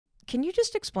Can you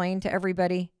just explain to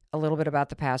everybody a little bit about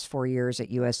the past 4 years at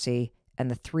USC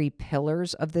and the 3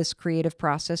 pillars of this creative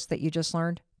process that you just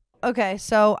learned? Okay,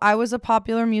 so I was a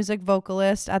popular music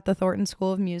vocalist at the Thornton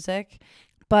School of Music,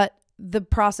 but the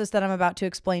process that I'm about to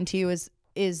explain to you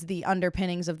is the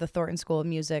underpinnings of the Thornton School of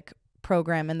Music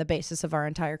program and the basis of our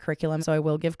entire curriculum. So I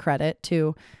will give credit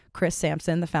to Chris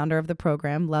Sampson, the founder of the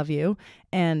program. Love you.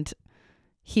 And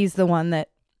he's the one that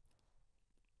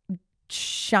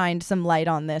shined some light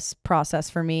on this process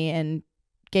for me and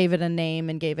gave it a name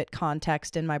and gave it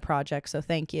context in my project. So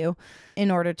thank you.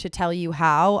 In order to tell you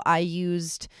how, I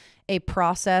used a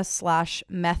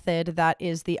process/method that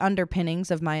is the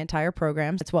underpinnings of my entire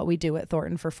program. It's what we do at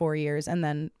Thornton for 4 years, and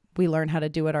then we learn how to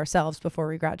do it ourselves before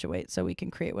we graduate so we can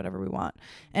create whatever we want.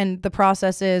 And the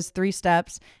process is 3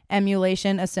 steps: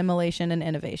 emulation, assimilation, and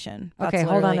innovation. That's okay,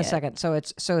 hold on a it. second.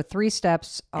 So 3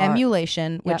 steps are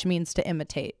Emulation, which means to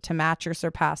imitate, to match or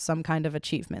surpass some kind of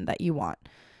achievement that you want.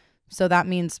 So that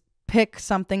means pick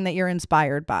something that you're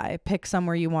inspired by, pick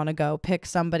somewhere you want to go, pick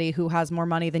somebody who has more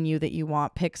money than you that you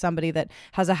want, pick somebody that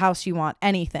has a house you want,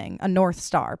 anything, a North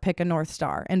Star, pick a North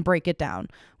Star and break it down.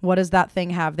 What does that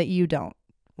thing have that you don't?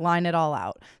 Line it all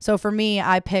out. So for me,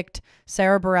 I picked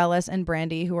Sarah Bareilles and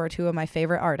Brandy, who are 2 of my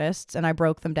favorite artists, and I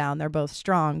broke them down. They're both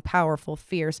strong, powerful,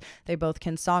 fierce. They both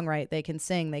can songwrite, they can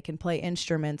sing, they can play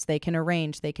instruments, they can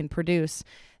arrange, they can produce.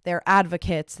 They're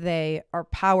advocates. They are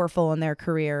powerful in their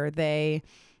career. They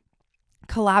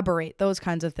collaborate, those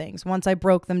kinds of things. Once I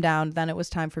broke them down, then it was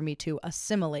time for me to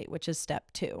assimilate, which is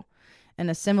step 2. And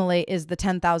assimilate is the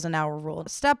 10,000-hour rule.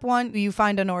 Step 1, you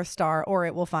find a North Star or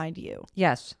it will find you.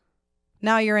 Yes.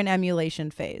 Now you're in emulation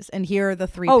phase. And here are the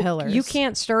 3 pillars. You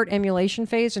can't start emulation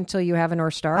phase until you have a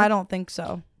North Star? I don't think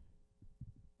so.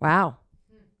 Wow.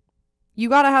 You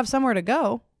got to have somewhere to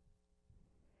go.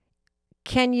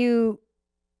 Can you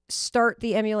start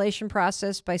the emulation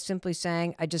process by simply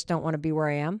saying, I just don't want to be where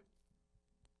I am?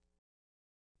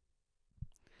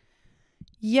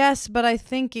 Yes, but I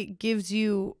think it gives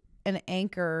you an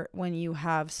anchor when you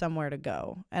have somewhere to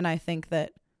go. And I think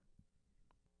that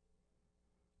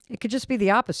it could just be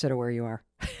the opposite of where you are.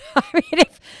 I mean,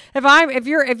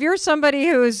 if you're somebody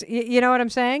who's, you know what I'm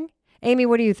saying? Amy,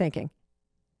 what are you thinking?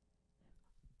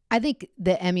 I think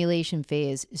the emulation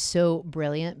phase is so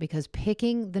brilliant because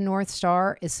picking the North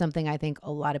Star is something I think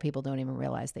a lot of people don't even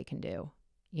realize they can do.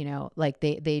 You know, like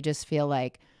they just feel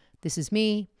like this is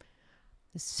me.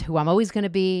 This is who I'm always going to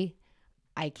be.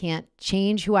 I can't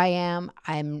change who I am.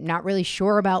 I'm not really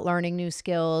sure about learning new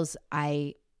skills.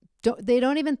 They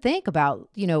don't even think about,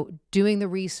 doing the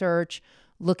research,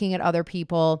 looking at other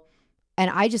people. And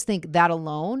I just think that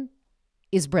alone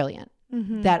is brilliant.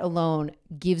 Mm-hmm. That alone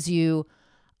gives you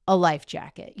a life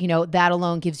jacket. That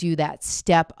alone gives you that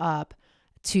step up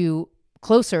to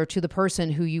closer to the person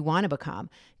who you want to become.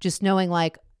 Just knowing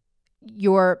like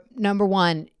you're number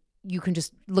one, you can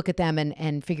just look at them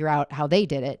and figure out how they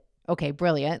did it. Okay,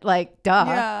 brilliant. Like, duh.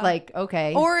 Yeah. Like,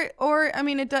 okay. Or I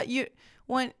mean,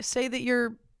 say that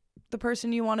you're the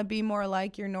person you want to be more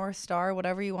like, your North Star,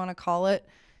 whatever you want to call it,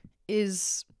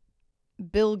 is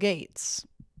Bill Gates.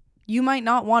 You might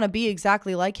not want to be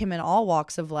exactly like him in all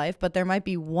walks of life, but there might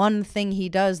be one thing he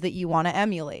does that you want to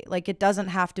emulate. Like, it doesn't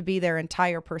have to be their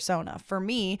entire persona. For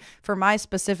me, for my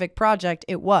specific project,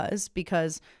 it was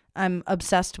because I'm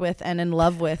obsessed with and in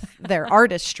love with their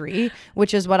artistry,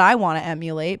 which is what I want to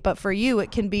emulate. But for you,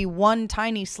 it can be one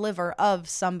tiny sliver of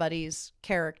somebody's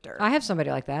character. I have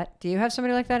somebody like that. Do you have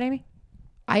somebody like that, Amy?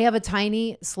 I have a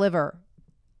tiny sliver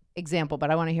example, but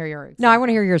I want to hear your example. No, I want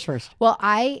to hear yours first. Well,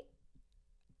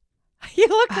 you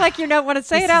look like you don't want to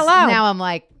say it out loud. Now I'm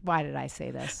like, why did I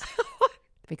say this?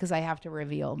 Because I have to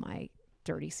reveal my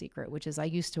dirty secret, which is I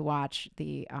used to watch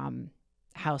the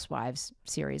Housewives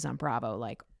series on Bravo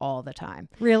like all the time.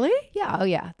 Really? Yeah. Oh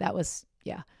yeah. That was,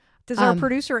 yeah. Does our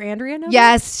producer Andrea know?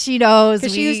 Yes, she knows.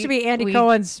 Because she used to be Andy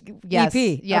Cohen's yes,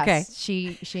 EP. Yes. Okay.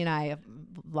 She and I have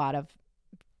a lot of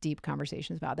deep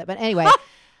conversations about that. But anyway,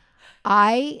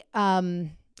 a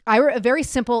very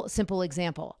simple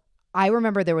example. I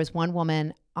remember there was one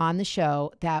woman on the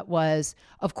show that was,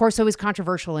 of course, always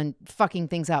controversial and fucking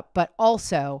things up, but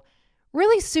also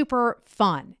really super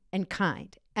fun and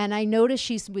kind. And I noticed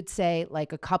she would say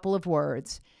like a couple of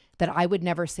words that I would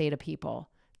never say to people.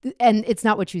 And it's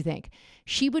not what you think.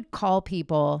 She would call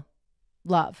people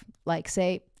love, like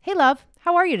say, hey, love,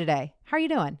 how are you today? How are you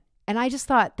doing? And I just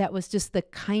thought that was just the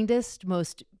kindest,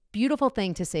 most beautiful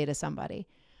thing to say to somebody.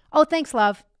 Oh, thanks,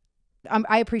 love.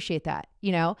 I appreciate that,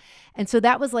 And so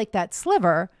that was like that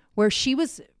sliver where she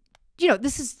was,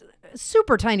 this is a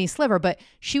super tiny sliver, but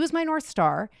she was my North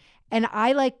Star. And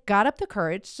I like got up the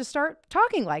courage to start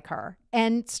talking like her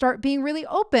and start being really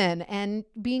open and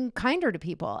being kinder to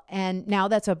people. And now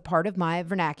that's a part of my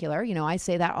vernacular. You know, I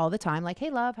say that all the time, like, hey,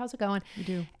 love, how's it going? You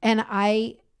do.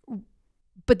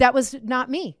 But that was not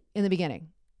me in the beginning.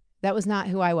 That was not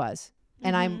who I was.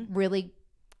 And I'm really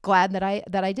glad that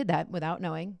I did that without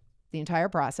knowing the entire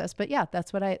process. But yeah,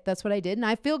 that's what I did. And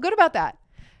I feel good about that.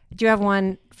 Do you have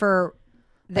one for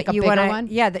that Like a you bigger want one?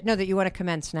 to? Yeah, that you want to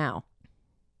commence now.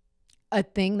 A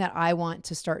thing that I want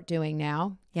to start doing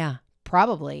now, Yeah.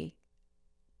 probably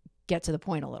get to the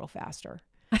point a little faster.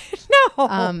 No.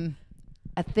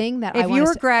 A thing that If I you want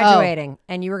were graduating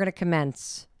and you were going to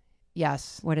commence,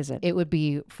 yes, what is it? it would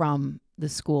be from the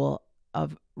school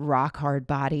of rock hard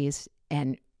bodies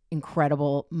and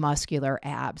incredible muscular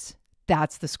abs.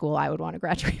 That's the school I would want to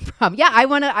graduate from. Yeah, I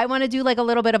want to do like a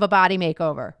little bit of a body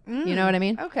makeover. You know what I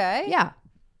mean? Okay. Yeah.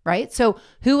 Right? So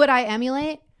who would I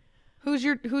emulate? Who's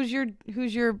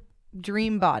your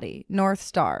dream body? North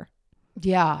Star.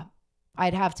 Yeah.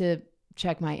 I'd have to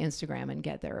check my Instagram and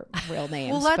get their real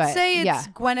names. Well, let's say it's yeah.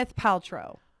 Gwyneth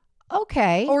Paltrow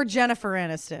Okay. or Jennifer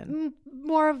Aniston.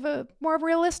 More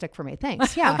realistic for me.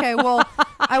 Thanks. Yeah. Okay, well,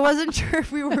 I wasn't sure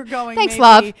if we were going. Thanks, maybe,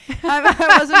 love.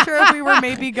 I wasn't sure if we were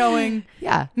maybe going.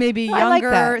 Yeah. Maybe I like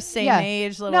younger, that. same Yeah.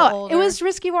 age, a little older. It was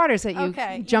risky waters that you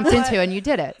Okay. jumped You know into what? and you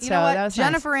did it. You So know what? that was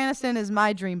Jennifer Aniston is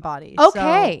my dream body. nice.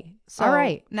 Okay. So All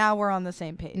right. Now we're on the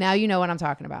same page. Now you know what I'm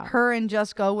talking about. Her and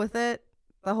Just Go With It,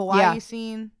 the Hawaii Yeah.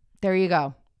 scene. There you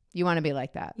go. You want to be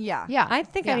like that. Yeah. Yeah. I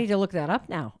think Yeah. I need to look that up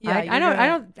now. Yeah, I you're don't. I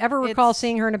gonna- don't ever recall it's-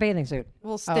 seeing her in a bathing suit.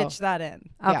 We'll stitch that in.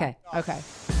 Yeah. Okay. Okay.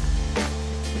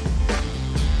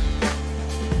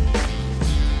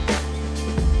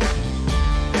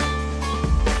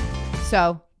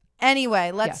 So Anyway,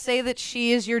 let's Yes. say that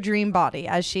she is your dream body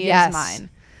as she Yes. is mine.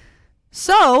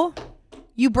 So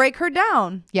you break her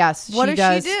down. yes, What she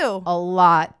does does she do? a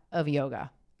lot of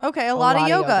yoga. Okay, a lot of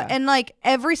yoga. And like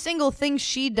every single thing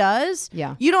she does,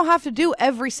 Yeah. you don't have to do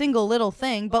every single little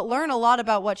thing, but learn a lot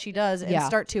about what she does and Yeah.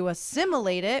 start to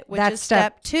assimilate it, which That's is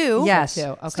step 2. Yes. Too.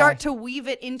 Okay. Start to weave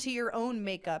it into your own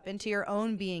makeup, into your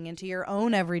own being, into your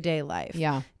own everyday life.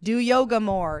 Yeah. Do yoga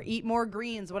more, eat more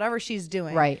greens, whatever she's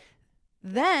doing. Right.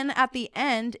 Then at the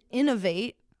end,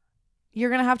 innovate.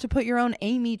 You're going to have to put your own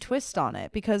Amy twist on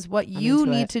it because what you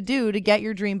into need it. to do to get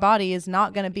your dream body is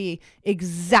not going to be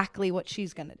exactly what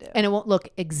she's going to do. And it won't look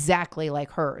exactly like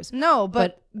hers. No,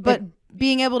 but But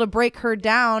being able to break her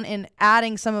down and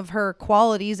adding some of her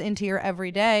qualities into your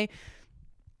everyday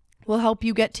will help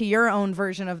you get to your own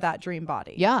version of that dream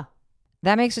body. Yeah.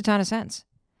 That makes a ton of sense.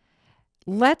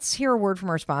 Let's hear a word from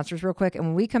our sponsors real quick. And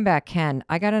when we come back, Ken,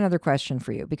 I got another question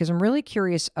for you because I'm really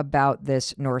curious about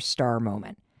this North Star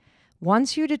moment.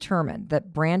 Once you determined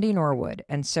that Brandy Norwood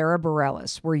and Sarah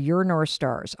Bareilles were your North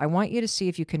Stars, I want you to see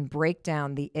if you can break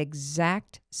down the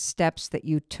exact steps that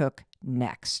you took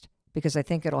next, because I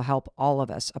think it'll help all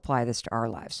of us apply this to our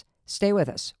lives. Stay with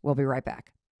us. We'll be right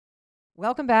back.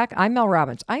 Welcome back. I'm Mel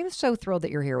Robbins. I am so thrilled that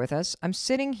you're here with us. I'm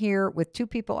sitting here with two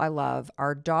people I love.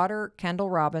 Our daughter, Kendall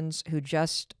Robbins, who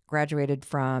just graduated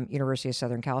from University of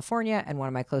Southern California, and one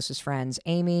of my closest friends,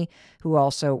 Amy, who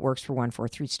also works for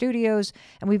 143 Studios.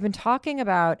 And we've been talking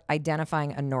about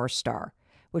identifying a North Star,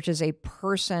 which is a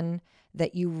person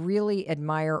that you really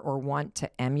admire or want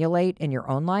to emulate in your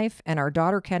own life. And our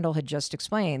daughter, Kendall, had just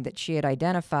explained that she had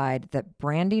identified that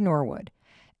Brandy Norwood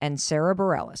and Sarah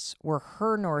Bareilles were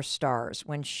her North Stars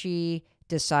when she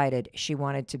decided she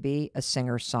wanted to be a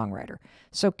singer-songwriter.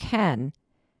 So Ken,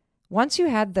 once you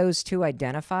had those two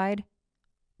identified,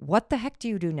 what the heck do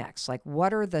you do next? Like,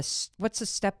 what's the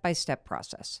step-by-step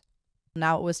process?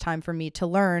 Now it was time for me to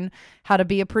learn how to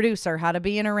be a producer, how to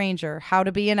be an arranger, how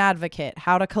to be an advocate,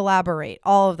 how to collaborate,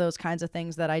 all of those kinds of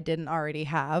things that I didn't already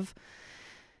have.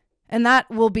 And that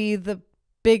will be the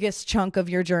biggest chunk of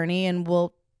your journey and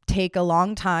will take a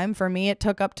long time. For me, it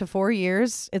took up to 4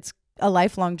 years. It's a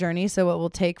lifelong journey, so it will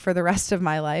take for the rest of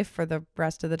my life, for the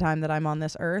rest of the time that I'm on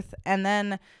this earth. And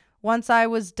then once I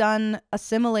was done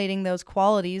assimilating those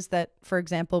qualities that, for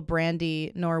example,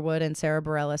 Brandy Norwood and Sarah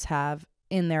Bareilles have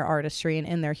in their artistry and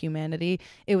in their humanity,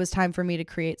 it was time for me to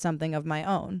create something of my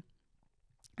own.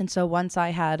 And so once I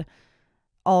had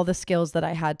all the skills that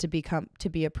I had to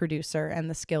be a producer, and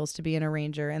the skills to be an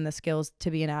arranger, and the skills to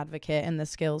be an advocate, and the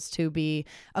skills to be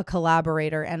a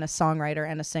collaborator and a songwriter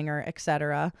and a singer,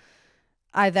 etc.,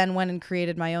 I then went and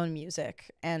created my own music,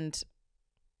 and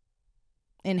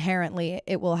inherently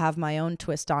it will have my own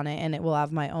twist on it, and it will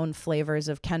have my own flavors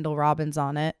of Kendall Robbins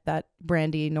on it that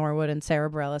Brandy Norwood and Sarah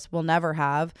Bareilles will never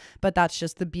have. But that's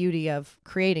just the beauty of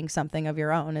creating something of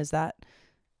your own, is that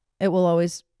it will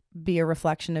always be a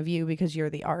reflection of you because you're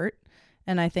the art.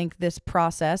 And I think this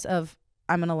process of,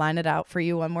 I'm going to line it out for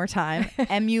you one more time.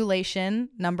 Emulation,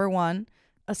 number 1,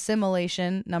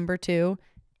 assimilation, number 2,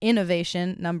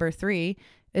 innovation, number 3,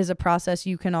 is a process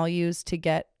you can all use to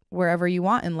get wherever you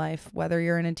want in life, whether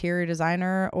you're an interior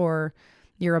designer or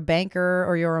you're a banker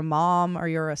or you're a mom or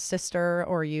you're a sister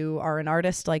or you are an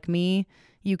artist like me.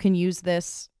 You can use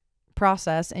this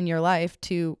process in your life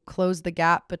to close the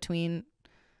gap between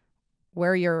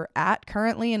where you're at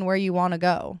currently and where you want to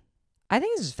go. I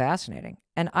think this is fascinating.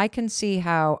 And I can see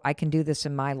how I can do this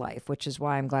in my life, which is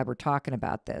why I'm glad we're talking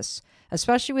about this,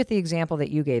 especially with the example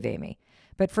that you gave, Amy.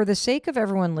 But for the sake of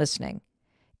everyone listening,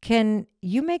 can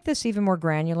you make this even more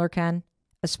granular, Ken?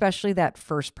 Especially that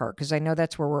first part, because I know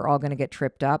that's where we're all going to get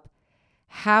tripped up.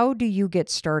 How do you get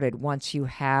started once you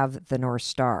have the North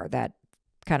Star, that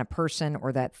kind of person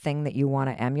or that thing that you want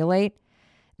to emulate,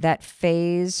 that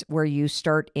phase where you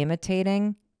start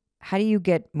imitating? How do you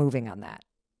get moving on that?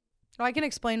 I can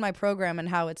explain my program and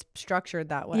how it's structured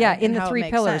that way. Yeah, in the 3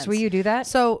 pillars. Sense. Will you do that?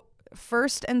 So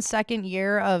first and second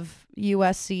year of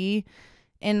USC,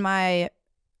 in my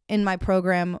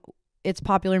program, it's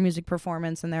popular music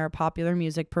performance, and there are popular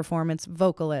music performance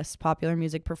vocalists, popular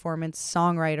music performance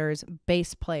songwriters,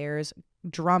 bass players,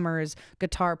 drummers,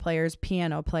 guitar players,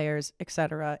 piano players,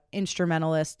 etc.,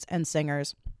 instrumentalists and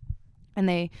singers.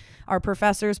 And our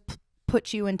professors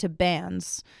put you into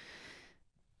bands.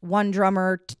 1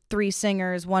 drummer, 3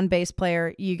 singers, 1 bass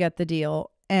player, you get the deal.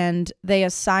 And they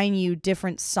assign you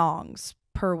different songs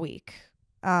per week.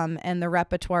 And the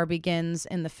repertoire begins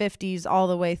in the 50s all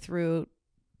the way through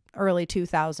early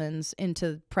 2000s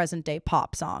into present day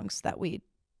pop songs that we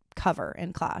cover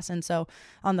in class. And so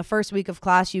on the first week of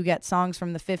class, you get songs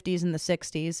from the 50s and the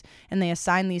 60s, and they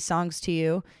assign these songs to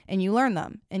you, and you learn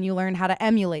them, and you learn how to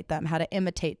emulate them, how to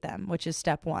imitate them, which is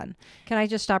step 1. Can I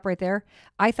just stop right there?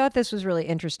 I thought this was really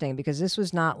interesting because this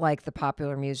was not like the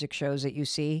popular music shows that you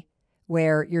see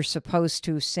where you're supposed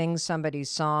to sing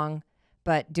somebody's song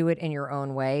but do it in your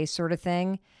own way sort of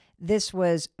thing. This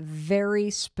was very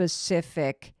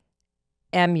specific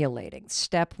emulating.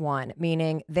 Step 1,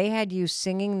 meaning they had you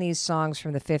singing these songs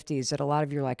from the 50s that a lot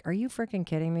of you are like, are you freaking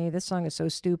kidding me? This song is so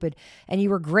stupid. And you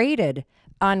were graded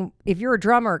on, if you're a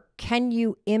drummer, can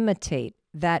you imitate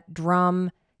that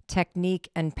drum technique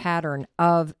and pattern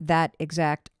of that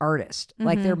exact artist? Mm-hmm.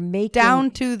 Like they're making...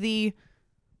 Down to the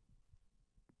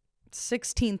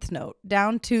 16th note,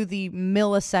 down to the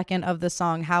millisecond of the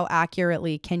song. How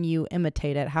accurately can you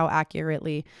imitate it? How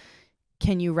accurately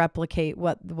can you replicate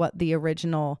what the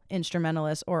original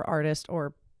instrumentalist or artist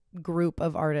or group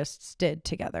of artists did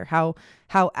together?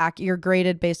 You're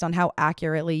graded based on how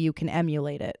accurately you can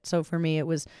emulate it. So for me, it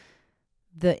was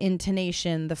the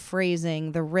intonation, the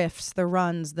phrasing, the riffs, the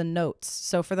runs, the notes.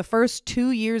 So for the first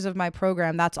 2 years of my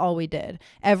program, that's all we did.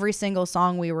 Every single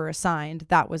song we were assigned,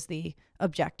 that was the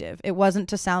objective. It wasn't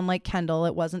to sound like Kendall.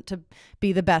 It wasn't to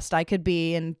be the best I could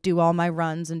be and do all my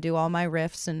runs and do all my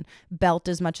riffs and belt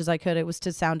as much as I could. It was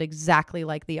to sound exactly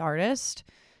like the artist.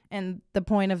 And the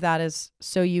point of that is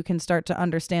so you can start to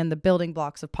understand the building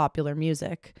blocks of popular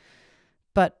music.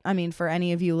 But I mean, for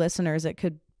any of you listeners, it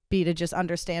could be to just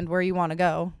understand where you want to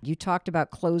go. You talked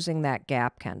about closing that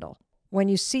gap, Kendall. When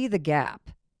you see the gap,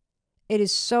 it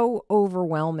is so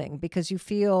overwhelming because you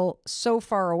feel so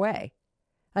far away.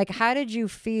 Like, how did you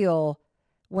feel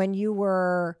when you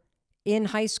were in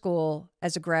high school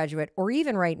as a graduate, or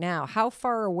even right now? How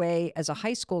far away as a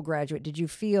high school graduate did you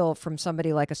feel from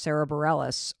somebody like a Sarah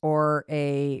Bareilles or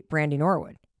a Brandy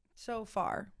Norwood? So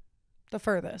far, the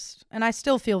furthest. And I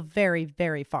still feel very,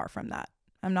 very far from that.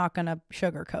 I'm not going to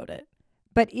sugarcoat it.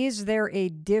 But is there a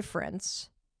difference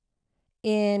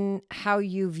in how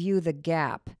you view the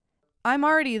gap? I'm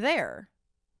already there.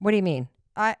 What do you mean?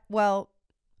 I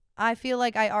feel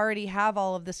like I already have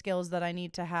all of the skills that I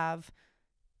need to have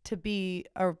to be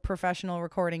a professional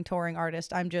recording touring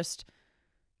artist. I'm just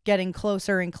getting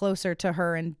closer and closer to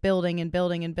her and building and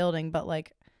building and building. But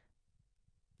like,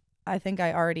 I think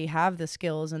I already have the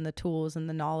skills and the tools and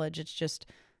the knowledge. It's just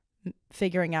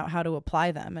figuring out how to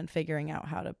apply them and figuring out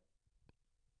how to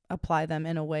apply them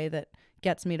in a way that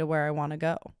gets me to where I want to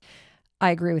go.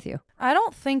 I agree with you. I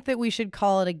don't think that we should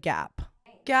call it a gap.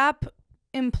 Gap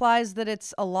implies that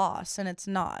it's a loss, and it's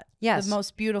not. Yes. The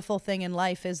most beautiful thing in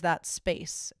life is that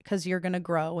space, because you're going to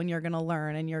grow and you're going to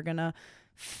learn and you're going to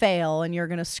fail and you're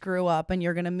going to screw up and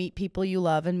you're going to meet people you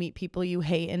love and meet people you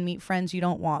hate and meet friends you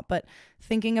don't want. But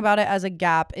thinking about it as a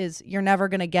gap is, you're never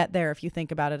going to get there if you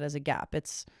think about it as a gap.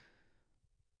 It's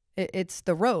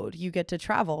the road you get to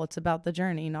travel. It's about the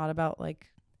journey, not about like,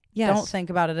 yes. Don't think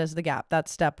about it as the gap.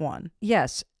 That's step 1.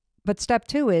 Yes. But step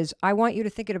 2 is, I want you to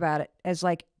think about it as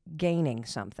like gaining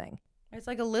something. It's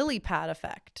like a lily pad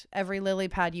effect. Every lily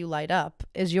pad you light up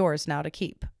is yours now to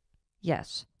keep.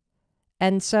 Yes.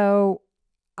 And so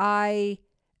and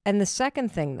the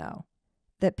second thing though,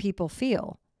 that people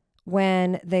feel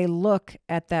when they look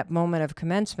at that moment of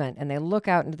commencement and they look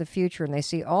out into the future and they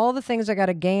see all the things I got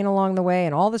to gain along the way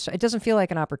and all this, it doesn't feel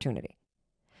like an opportunity.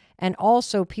 And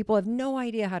also people have no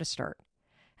idea how to start.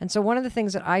 And so one of the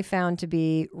things that I found to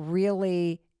be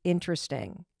really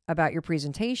interesting about your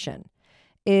presentation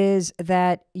is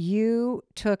that you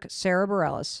took Sarah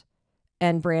Bareilles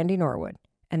and Brandy Norwood,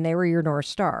 and they were your North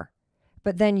Star.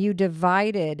 But then you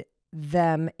divided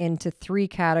them into 3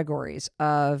 categories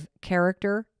of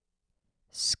character,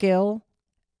 skill,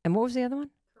 and what was the other one?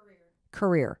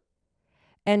 Career.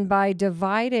 And by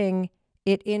dividing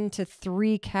it into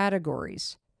 3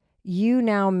 categories, you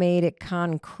now made it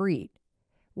concrete.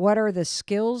 What are the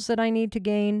skills that I need to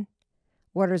gain?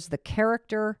 What is the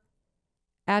character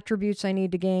attributes I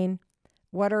need to gain?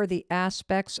 What are the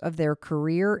aspects of their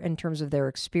career in terms of their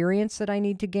experience that I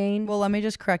need to gain? Well, let me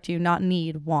just correct you. Not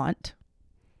need, want.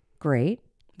 Great.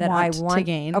 That Want I want to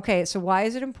gain. Okay, so why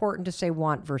is it important to say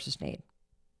want versus need?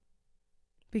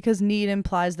 Because need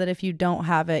implies that if you don't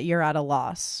have it, you're at a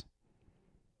loss.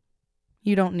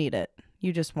 You don't need it.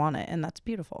 You just want it, and that's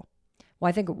beautiful. Well,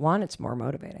 I think want, it's more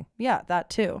motivating. Yeah, that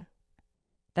too.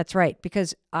 That's right,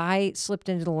 because I slipped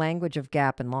into the language of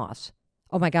gap and loss.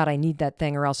 Oh my God, I need that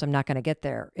thing or else I'm not going to get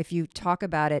there. If you talk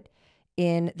about it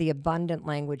in the abundant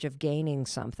language of gaining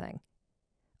something,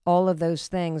 all of those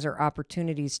things are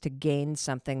opportunities to gain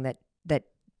something that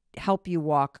help you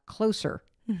walk closer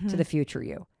to the future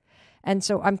you. And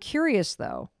so I'm curious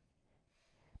though,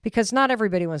 because not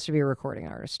everybody wants to be a recording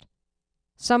artist.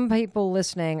 Some people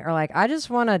listening are like, I just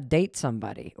want to date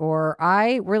somebody, or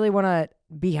I really want to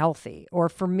be healthy. Or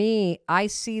for me, I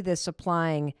see this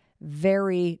applying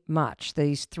very much,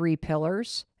 these 3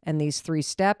 pillars and these 3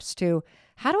 steps to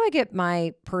how do I get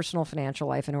my personal financial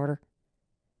life in order?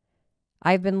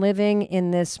 I've been living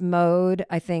in this mode,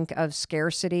 I think, of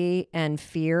scarcity and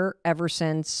fear ever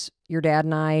since your dad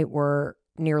and I were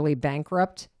nearly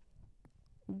bankrupt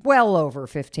well over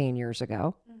 15 years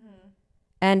ago.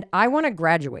 And I want to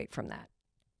graduate from that.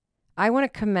 I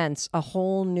want to commence a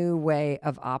whole new way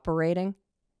of operating.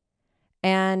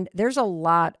 And there's a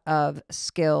lot of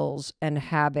skills and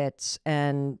habits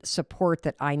and support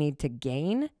that I need to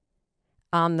gain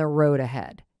on the road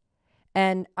ahead.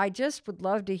 And I just would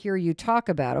love to hear you talk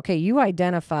about, okay, you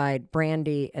identified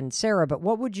Brandy and Sarah, but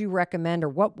what would you recommend, or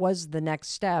what was the next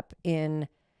step in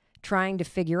trying to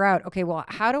figure out, okay, well,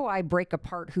 how do I break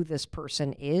apart who this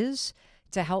person is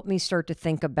to help me start to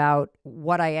think about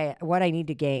what I need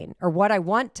to gain or what I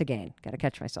want to gain? Got to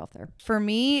catch myself there. For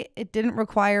me, it didn't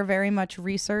require very much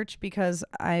research because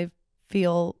I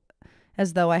feel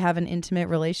as though I have an intimate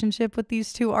relationship with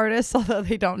these 2 artists, although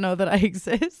they don't know that I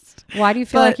exist. Why do you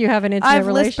feel like you have an intimate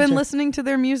relationship? I've been listening to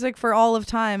their music for all of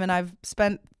time, and I've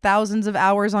spent thousands of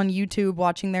hours on YouTube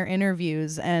watching their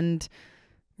interviews and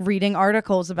reading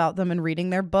articles about them and reading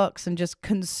their books and just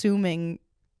consuming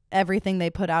everything they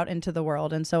put out into the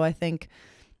world. And so I think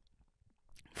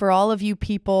for all of you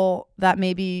people that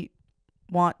maybe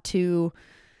want to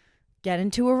get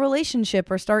into a relationship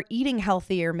or start eating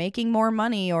healthy or making more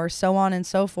money or so on and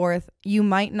so forth, you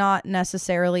might not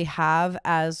necessarily have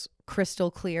as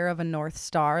crystal clear of a North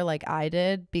Star like I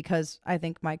did, because I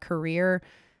think my career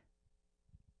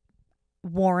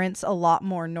warrants a lot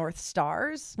more North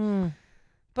Stars.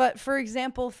 But for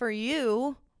example, for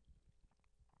you,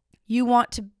 you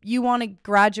want to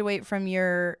graduate from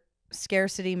your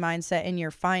scarcity mindset in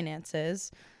your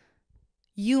finances.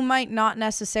 You might not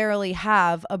necessarily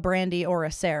have a Brandy or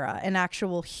a Sarah, an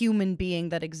actual human being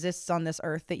that exists on this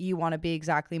earth that you want to be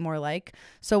exactly more like.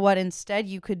 So what instead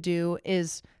you could do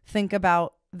is think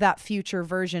about that future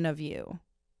version of you.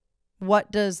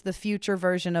 What does the future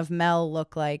version of Mel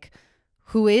look like,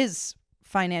 who is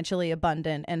financially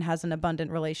abundant and has an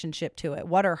abundant relationship to it?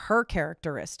 What are her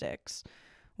characteristics?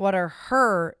 What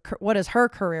does her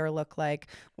career look like?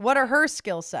 What are her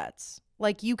skill sets?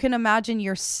 Like, you can imagine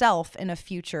yourself in a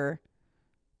future,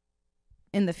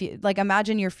 like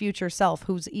imagine your future self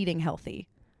who's eating healthy.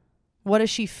 What does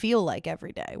she feel like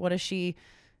every day?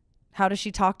 How does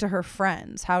she talk to her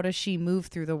friends? How does she move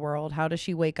through the world? How does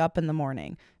she wake up in the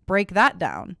morning? Break that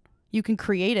down. You can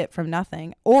create it from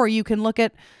nothing. Or you can look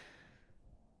at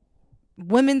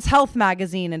Women's Health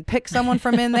magazine and pick someone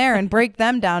from in there and break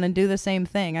them down and do the same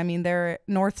thing. I mean, there are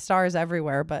North Stars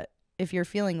everywhere, but if you're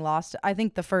feeling lost, I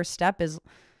think the first step is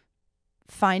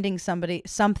finding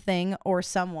something or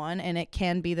someone, and it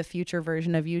can be the future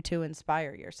version of you, to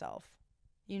inspire yourself.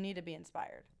 You need to be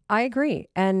inspired. I agree.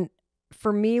 And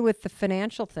for me with the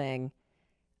financial thing,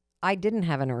 I didn't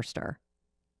have a North Star.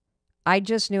 I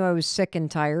just knew I was sick and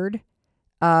tired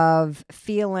of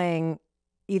feeling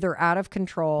either out of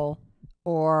control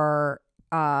or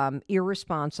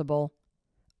irresponsible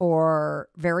or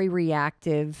very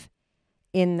reactive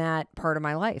in that part of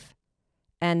my life,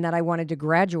 and that I wanted to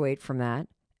graduate from that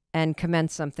and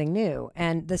commence something new.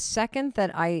 And the second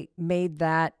that I made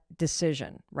that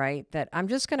decision, right, that I'm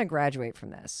just going to graduate from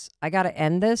this, I got to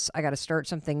end this, I got to start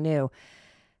something new,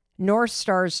 North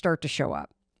Stars start to show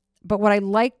up. But what I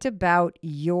liked about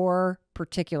your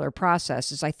particular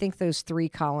process is I think those 3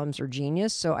 columns are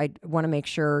genius. So I want to make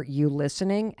sure you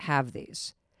listening have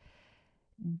these.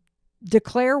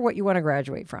 Declare what you want to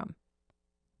graduate from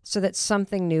so that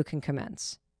something new can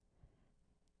commence.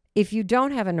 If you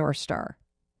don't have a North Star,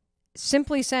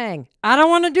 simply saying, I don't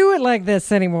want to do it like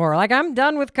this anymore. Like, I'm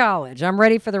done with college. I'm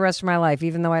ready for the rest of my life,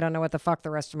 even though I don't know what the fuck the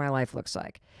rest of my life looks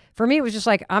like. For me, it was just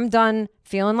like, I'm done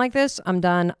feeling like this. I'm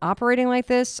done operating like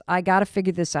this. I got to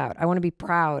figure this out. I want to be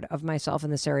proud of myself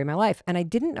in this area of my life. And I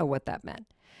didn't know what that meant.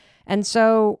 And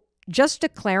so just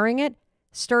declaring it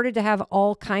started to have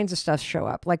all kinds of stuff show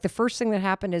up. Like the first thing that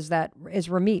happened is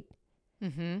Ramit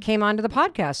came onto the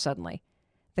podcast suddenly.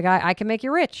 The guy, I Can Make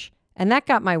You Rich. And that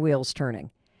got my wheels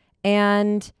turning.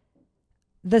 And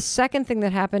the second thing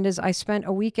that happened is I spent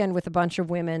a weekend with a bunch of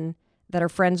women that are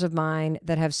friends of mine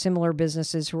that have similar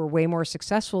businesses who are way more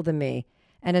successful than me.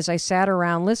 And as I sat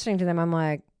around listening to them, I'm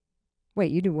like,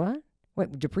 wait, you do what?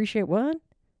 Wait, depreciate what?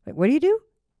 Wait, what do you do?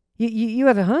 You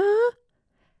have a, huh?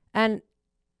 And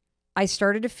I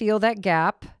started to feel that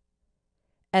gap.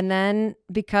 And then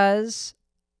because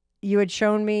you had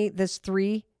shown me this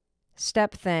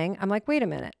 3-step thing, I'm like, wait a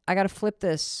minute, I got to flip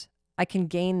this. I can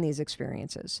gain these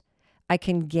experiences. I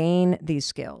can gain these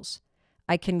skills.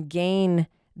 I can gain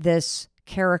this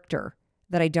character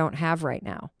that I don't have right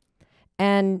now.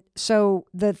 And so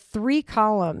the 3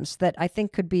 columns that I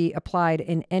think could be applied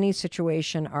in any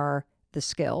situation are the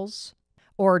skills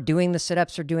or doing the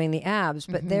sit-ups or doing the abs.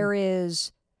 But there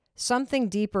is something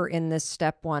deeper in this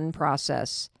step 1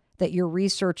 process that your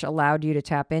research allowed you to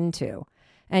tap into.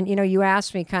 And, you know, you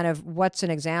asked me kind of what's an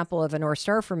example of a North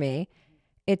Star for me.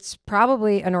 It's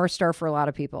probably a North Star for a lot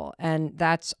of people, and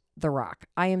that's The Rock.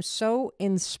 I am so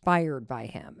inspired by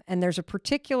him, and there's a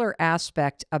particular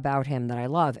aspect about him that I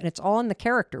love, and it's all in the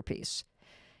character piece.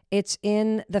 It's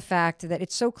in the fact that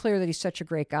it's so clear that he's such a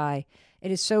great guy. It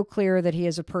is so clear that he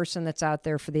is a person that's out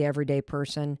there for the everyday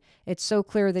person. It's so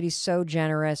clear that he's so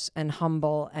generous and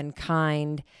humble and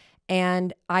kind,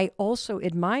 and I also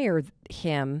admire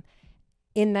him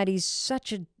in that he's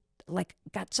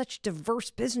got such diverse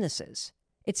businesses.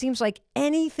 It seems like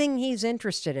anything he's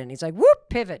interested in, he's like, whoop,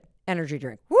 pivot, energy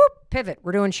drink. Whoop, pivot,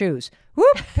 we're doing shoes.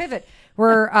 Whoop, pivot,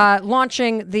 we're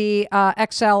launching the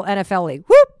XL NFL League.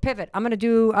 Whoop, pivot, I'm going to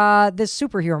do this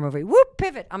superhero movie. Whoop,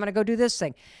 pivot, I'm going to go do this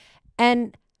thing.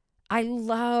 And I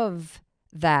love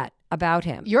that about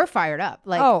him. You're fired up.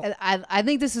 Like, I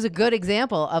think this is a good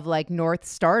example of like North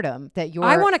Stardom that you're.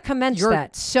 I want to commence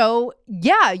that. So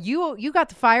yeah, you got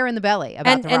the fire in the belly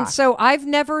about The Rock. And so I've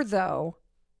never, though,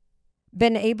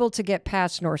 been able to get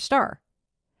past North Star.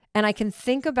 And I can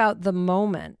think about the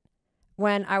moment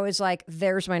when I was like,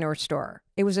 there's my North Star.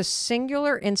 It was a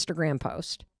singular Instagram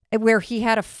post where he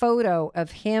had a photo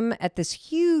of him at this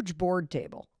huge board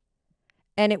table.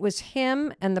 And it was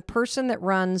him and the person that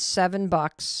runs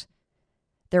 $7,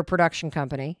 their production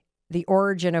company, the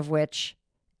origin of which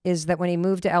is that when he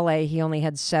moved to LA, he only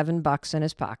had $7 in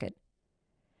his pocket.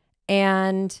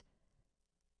 And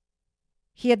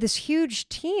he had this huge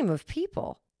team of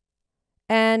people,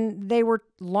 and they were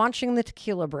launching the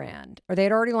tequila brand, or they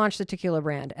had already launched the tequila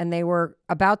brand, and they were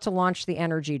about to launch the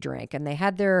energy drink, and they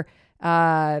had their,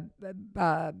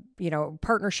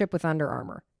 partnership with Under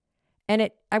Armour. And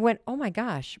I went, oh my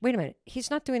gosh, wait a minute. He's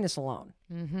not doing this alone.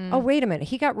 Oh, wait a minute.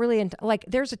 He got really into, like,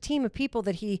 there's a team of people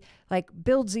that he like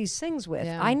builds these things with.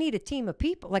 Yeah. I need a team of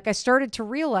people. Like, I started to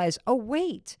realize, oh,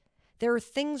 wait, there are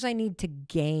things I need to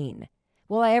gain.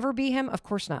 Will I ever be him? Of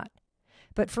course not.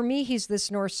 But for me, he's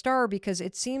this North Star because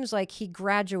it seems like he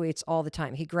graduates all the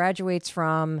time. He graduates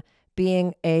from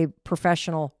being a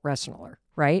professional wrestler,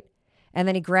 right? And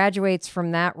then he graduates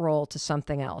from that role to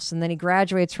something else. And then he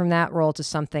graduates from that role to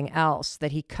something else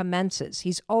that he commences.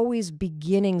 He's always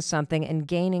beginning something and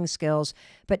gaining skills,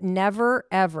 but never,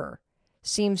 ever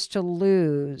seems to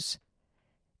lose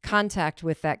contact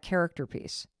with that character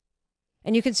piece.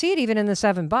 And you can see it even in the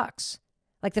 $7.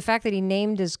 Like the fact that he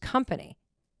named his company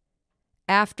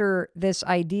after this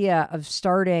idea of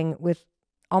starting with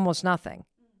almost nothing.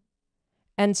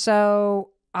 And so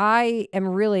I am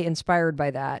really inspired by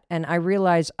that. And I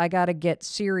realize I got to get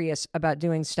serious about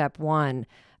doing step 1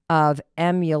 of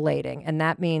emulating, and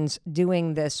that means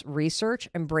doing this research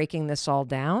and breaking this all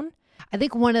down. I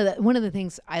think one of the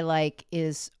things I like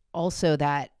is also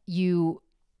that you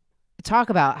talk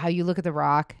about how you look at the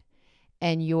rock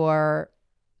and you're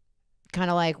kind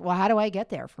of like, well, how do I get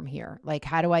there from here? Like,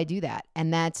 how do I do that?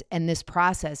 And this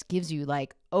process gives you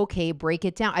like, okay, break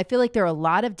it down. I feel like there are a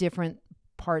lot of different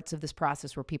parts of this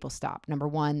process where people stop. Number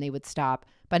one, they would stop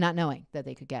by not knowing that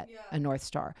they could get a North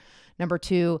Star. Number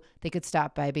two, they could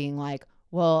stop by being like,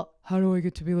 well, how do I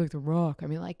get to be like the rock? I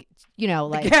mean, like, you know,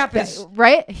 like, the gap is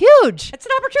right? Huge. It's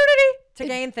an opportunity to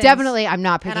gain things. Definitely, I'm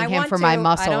not picking him for my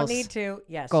muscles. I don't need to.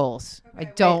 Yes. Goals. Okay.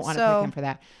 I don't want to pick him for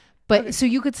that. But so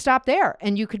you could stop there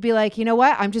and you could be like, you know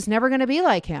what? I'm just never going to be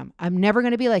like him. I'm never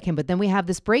going to be like him. But then we have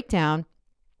this breakdown.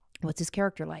 What's his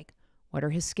character like? What are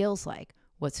his skills like?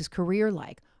 What's his career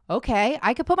like? Okay,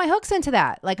 I could put my hooks into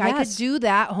that. Like I could do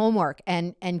that homework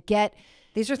and get.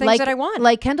 These are things that I want.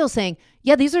 Like Kendall's saying,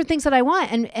 yeah, these are things that I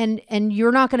want. And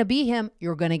you're not going to be him.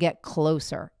 You're going to get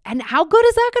closer. And how good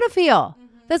is that going to feel? Mm-hmm.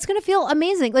 That's going to feel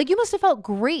amazing. Like you must have felt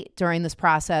great during this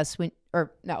process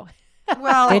no.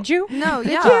 Well, did you? No,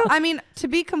 yeah. You? I mean, to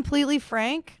be completely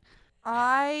frank,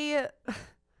 I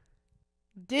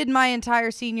did my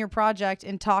entire senior project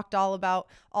and talked all about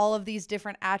all of these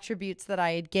different attributes that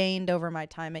I had gained over my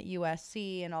time at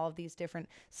USC and all of these different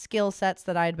skill sets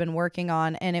that I had been working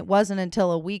on. And it wasn't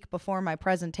until a week before my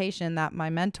presentation that my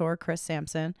mentor, Chris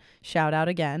Sampson, shout out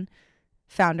again,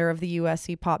 founder of the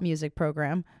USC pop music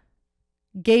program,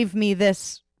 gave me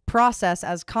this process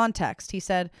as context. He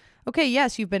said, okay,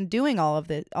 yes, you've been doing all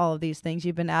of these things.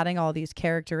 You've been adding all these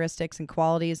characteristics and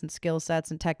qualities and skill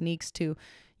sets and techniques to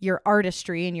your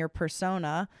artistry and your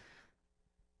persona,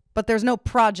 but there's no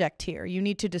project here. You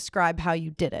need to describe how you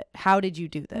did it. How did you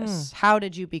do this? How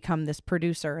did you become this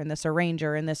producer and this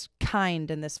arranger and this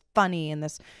kind and this funny and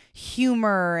this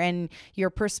humor and your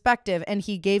perspective? And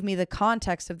he gave me the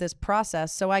context of this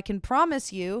process. So I can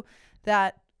promise you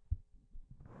that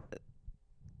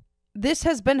this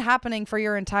has been happening for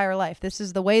your entire life. This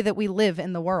is the way that we live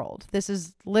in the world. This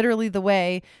is literally the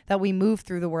way that we move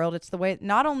through the world. It's the way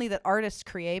not only that artists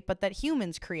create, but that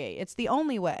humans create. It's the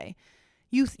only way.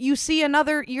 You see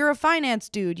you're a finance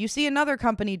dude. You see another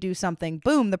company do something.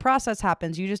 Boom, the process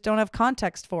happens. You just don't have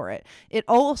context for it.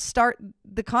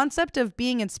 The concept of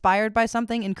being inspired by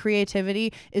something and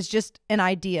creativity is just an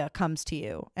idea comes to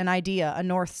you. An idea, a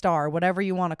North Star, whatever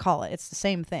you want to call it. It's the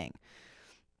same thing.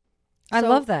 I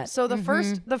love that. So the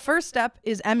first step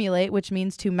is emulate, which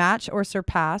means to match or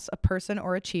surpass a person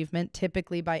or achievement,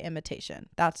 typically by imitation.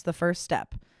 That's the first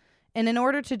step. And in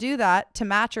order to do that, to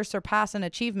match or surpass an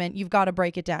achievement, you've got to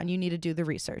break it down. You need to do the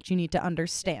research. You need to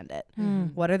understand it.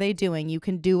 What are they doing? You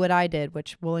can do what I did,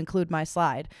 which will include my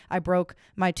slide. I broke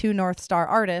my 2 North Star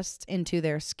artists into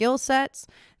their skill sets,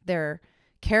 their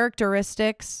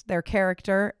characteristics, their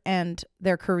character, and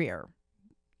their career.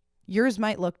 Yours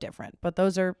might look different, but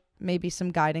those are maybe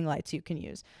some guiding lights you can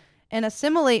use. And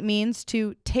assimilate means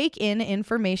to take in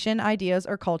information, ideas,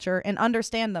 or culture and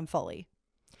understand them fully.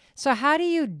 So how do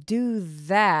you do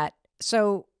that?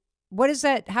 So what is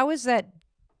that? How is that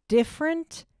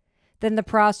different than the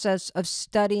process of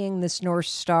studying this North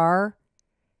Star?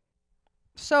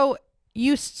 So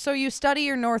you study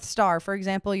your North Star. For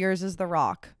example, yours is the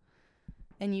rock.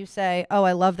 And you say, oh,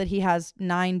 I love that he has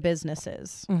 9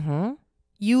 businesses. Mm-hmm.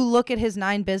 You look at his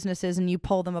 9 businesses and you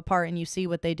pull them apart and you see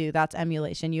what they do. That's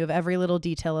emulation. You have every little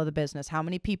detail of the business. How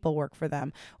many people work for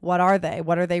them? What are they?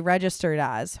 What are they registered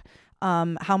as?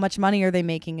 How much money are they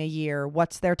making a year?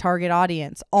 What's their target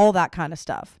audience? All that kind of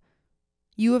stuff.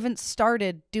 You haven't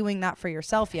started doing that for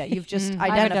yourself yet. You've just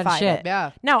identified it.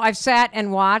 Yeah. No, I've sat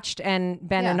and watched and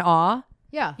been in awe.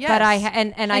 Yeah. Yes. But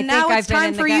I now think it's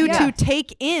time for you to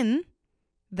take in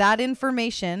that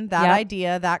information, that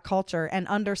idea, that culture, and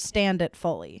understand it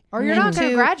fully. Or you're not going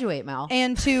to graduate, Mel.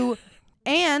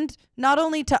 And not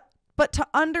only to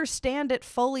understand it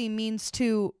fully means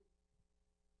to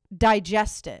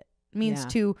digest it, means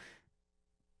to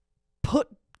put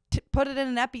it in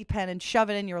an EpiPen and shove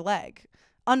it in your leg.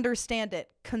 Understand it,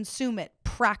 consume it,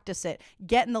 practice it,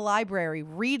 get in the library,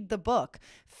 read the book,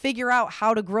 figure out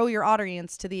how to grow your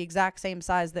audience to the exact same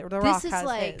size that The Rock has. This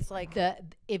is like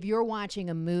if you're watching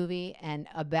a movie and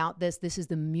about this is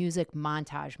the music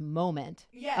montage moment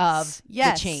of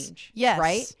the change. Yes.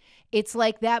 Right? It's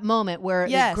like that moment where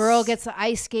the girl gets the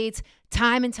ice skates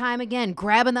time and time again,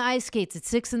 grabbing the ice skates at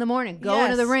 6 a.m,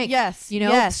 going to the rink,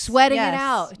 sweating it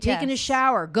out, taking a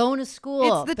shower, going to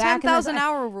school. It's the 10,000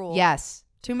 hour rule. Yes.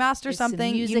 To master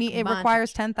something, it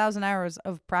requires 10,000 hours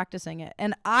of practicing it.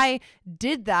 And I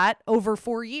did that over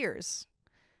 4 years.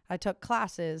 I took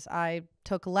classes. I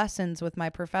took lessons with my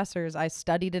professors. I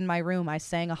studied in my room. I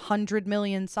sang 100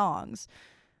 million songs.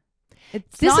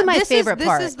 This is my favorite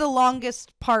part. This is the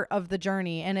longest part of the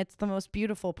journey, and it's the most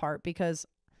beautiful part because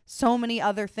so many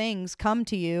other things come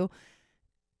to you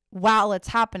while it's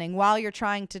happening, while you're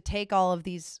trying to take all of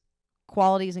these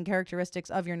qualities and characteristics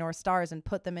of your North Stars and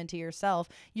put them into yourself.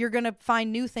 You're going to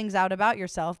find new things out about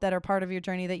yourself that are part of your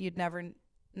journey that you'd never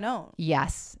known.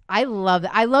 Yes. I love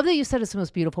that. I love that you said it's the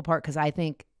most beautiful part, because I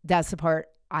think that's the part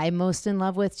I'm most in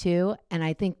love with too. And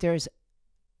I think there's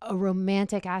a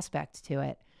romantic aspect to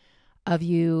it of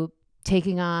you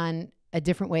taking on a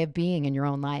different way of being in your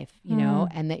own life, you know,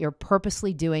 and that you're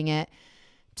purposely doing it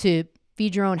to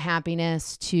feed your own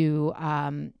happiness, to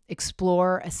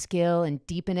explore a skill and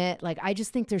deepen it. Like, I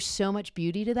just think there's so much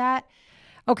beauty to that.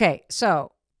 Okay,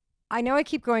 so I know I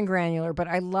keep going granular, but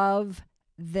I love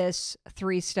this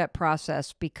 3-step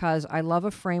process because I love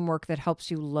a framework that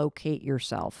helps you locate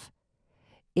yourself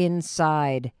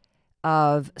inside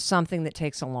of something that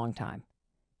takes a long time.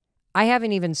 I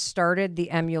haven't even started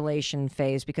the emulation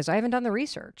phase because I haven't done the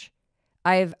research.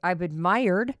 I've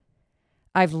admired,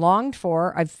 I've longed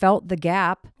for, I've felt the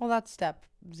gap. Well, that's step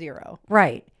 0.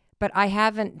 Right. But I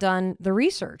haven't done the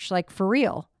research, like for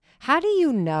real. How do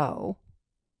you know,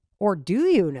 or do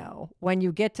you know, when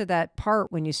you get to that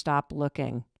part when you stop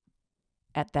looking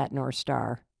at that North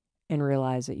Star and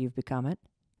realize that you've become it?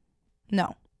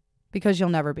 No, because you'll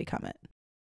never become it.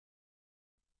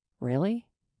 Really?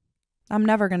 I'm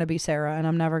never going to be Sarah, and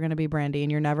I'm never going to be Brandy, and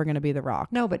you're never going to be The Rock.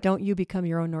 No, but don't you become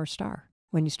your own North Star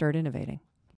when you start innovating?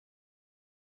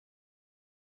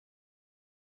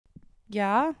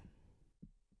 Yeah.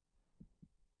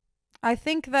 I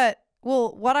think that,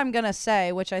 well, what I'm going to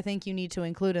say, which I think you need to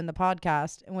include in the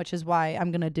podcast, and which is why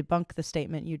I'm going to debunk the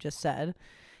statement you just said,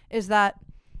 is that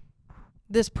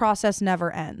this process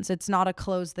never ends. It's not a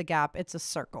close the gap. It's a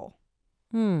circle.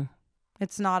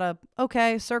 It's not a,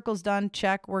 okay, circle's done.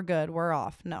 Check. We're good. We're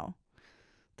off. No.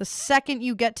 The second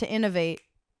you get to innovate,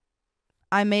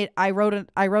 I wrote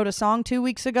a song 2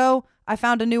 weeks ago. I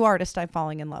found a new artist I'm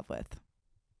falling in love with.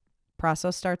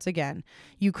 Process starts again.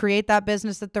 You create that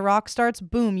business that The Rock starts.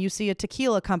 Boom. You see a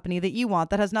tequila company that you want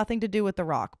that has nothing to do with The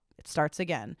Rock. It starts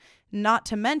again. Not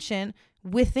to mention,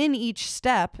 within each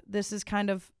step, this is kind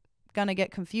of going to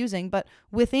get confusing, but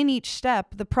within each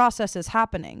step, the process is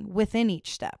happening within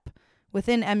each step.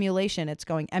 Within emulation, it's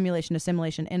going emulation,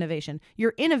 assimilation, innovation.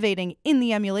 You're innovating in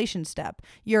the emulation step.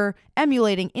 You're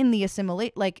emulating in the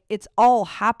assimilate. Like, it's all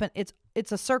happen.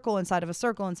 It's a circle inside of a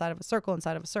circle inside of a circle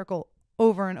inside of a circle,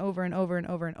 over and over and over and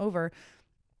over and over,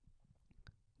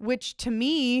 which to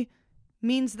me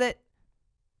means that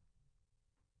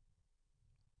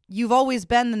you've always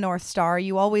been the North Star.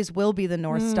 You always will be the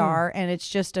North Star. And it's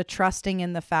just a trusting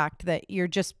in the fact that you're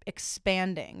just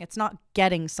expanding. It's not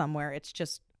getting somewhere. It's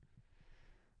just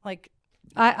like,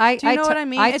 do you know what I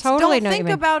mean? I totally don't know what you think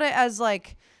mean. about it as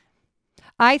like,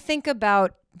 I think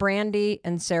about Brandy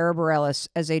and Sarah Bareilles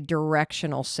as a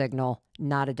directional signal,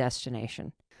 not a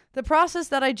destination. the process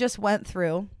that I just went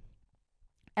through,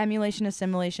 emulation,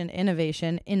 assimilation,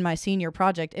 innovation in my senior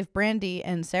project. If Brandy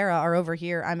and Sarah are over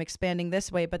here, I'm expanding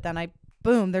this way, but then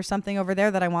boom, there's something over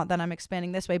there that I want, then I'm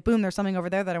expanding this way. Boom, there's something over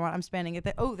there that I want, I'm expanding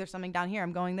it. Oh, there's something down here,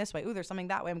 I'm going this way. Oh, there's something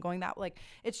that way, I'm going that way. Like,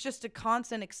 it's just a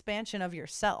constant expansion of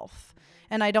yourself.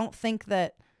 And I don't think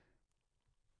that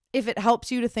if it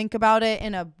helps you to think about it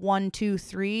in a 1, 2,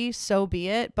 3, so be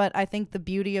it. But I think the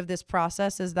beauty of this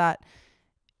process is that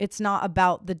it's not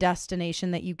about the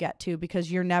destination that you get to,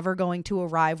 because you're never going to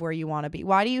arrive where you want to be.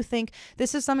 Why do you think,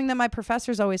 this is something that my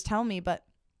professors always tell me, but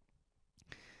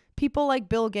people like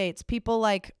Bill Gates, people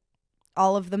like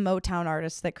all of the Motown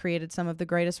artists that created some of the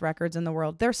greatest records in the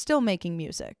world, they're still making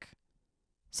music.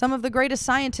 Some of the greatest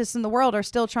scientists in the world are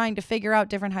still trying to figure out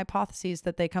different hypotheses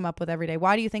that they come up with every day.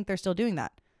 Why do you think they're still doing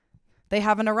that? They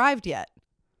haven't arrived yet.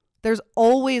 There's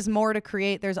always more to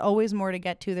create. There's always more to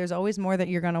get to. There's always more that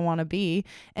you're going to want to be.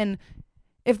 And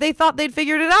if they thought they'd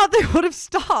figured it out, they would have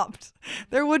stopped.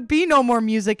 There would be no more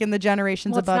music in the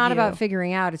generations above you. Well, it's not about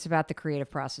figuring out. It's about the creative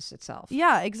process itself.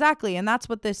 Yeah, exactly. And that's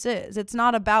what this is. It's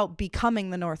not about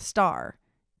becoming the North Star.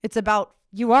 It's about...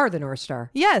 You are the North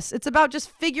Star. Yes. It's about just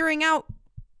figuring out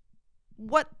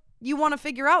what you want to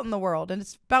figure out in the world. And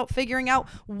it's about figuring out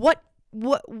what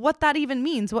that even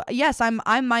means. Yes, I'm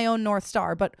my own North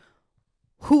Star, but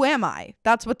who am I?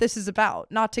 That's what this is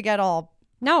about. Not to get all...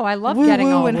 No, I love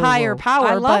getting all and higher power.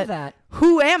 I love that.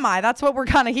 Who am I? That's what we're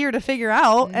kind of here to figure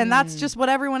out. And that's just what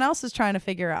everyone else is trying to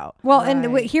figure out. Well, right.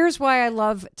 And here's why I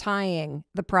love tying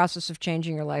the process of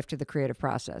changing your life to the creative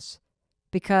process.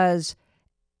 Because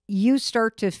you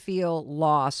start to feel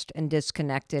lost and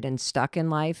disconnected and stuck in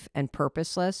life and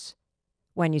purposeless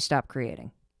when you stop creating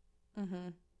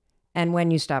and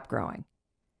when you stop growing.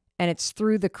 And it's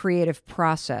through the creative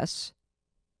process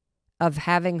of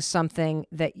having something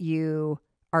that you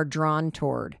are drawn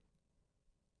toward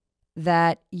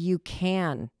that you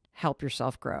can help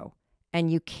yourself grow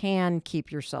and you can keep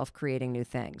yourself creating new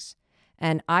things.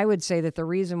 And I would say that the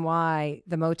reason why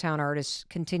the Motown artists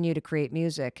continue to create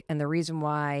music, and the reason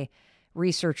why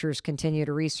researchers continue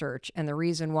to research, and the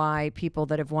reason why people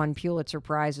that have won Pulitzer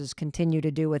Prizes continue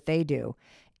to do what they do,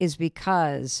 is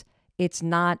because it's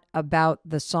not about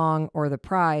the song or the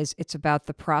prize. It's about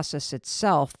the process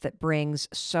itself that brings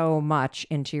so much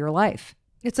into your life.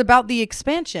 It's about the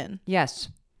expansion. Yes.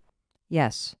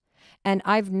 Yes. And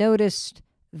I've noticed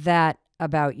that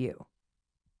about you.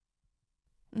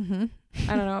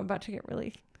 I don't know. I'm about to get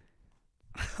really...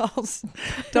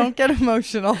 Don't get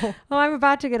emotional. Well, I'm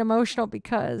about to get emotional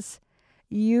because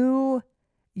you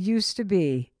used to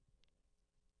be,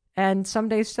 and some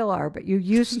days still are, but you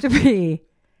used to be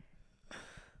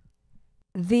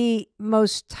the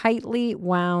most tightly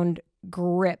wound,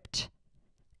 gripped,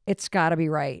 it's got to be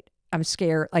right. I'm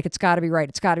scared. Like, it's got to be right.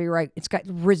 It's got to be right. It's got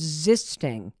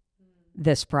resisting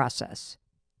this process.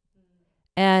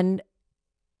 And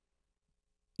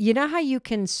you know how you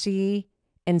can see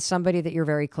in somebody that you're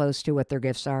very close to what their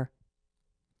gifts are?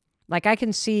 Like, I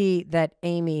can see that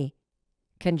Amy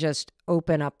can just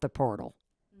open up the portal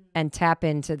and tap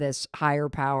into this higher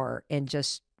power in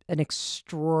just an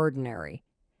extraordinary,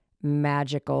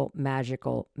 magical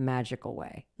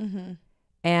way.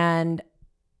 And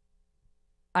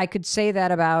I could say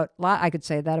that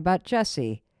about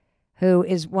Jessie, who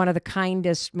is one of the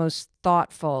kindest, most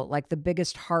thoughtful, like the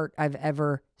biggest heart I've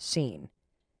ever seen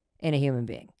in a human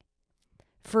being.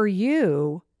 For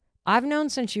you, I've known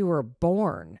since you were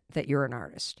born that you're an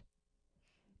artist.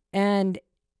 And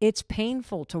it's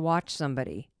painful to watch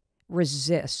somebody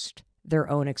resist their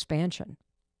own expansion.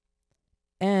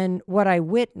 And what I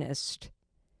witnessed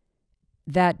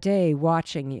that day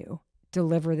watching you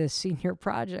deliver this senior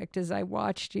project is I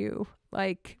watched you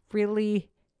like really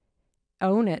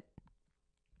own it.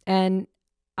 And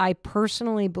I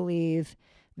personally believe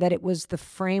that it was the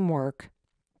framework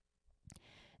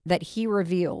that he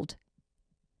revealed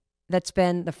that's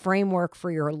been the framework for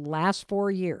your last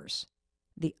 4 years,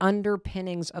 the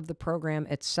underpinnings of the program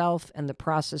itself and the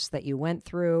process that you went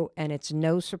through. And it's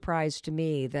no surprise to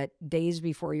me that days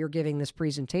before you're giving this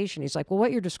presentation, he's like, well,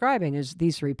 what you're describing is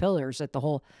these 3 pillars that the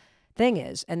whole thing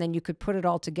is. And then you could put it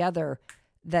all together,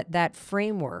 that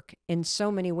framework in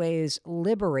so many ways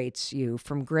liberates you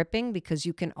from gripping because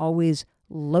you can always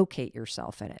locate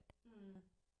yourself in it.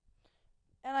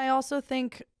 And I also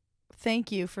think,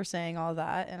 thank you for saying all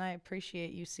that. And I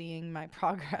appreciate you seeing my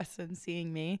progress and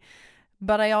seeing me.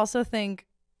 But I also think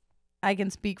I can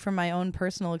speak from my own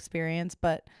personal experience,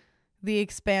 but the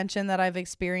expansion that I've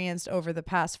experienced over the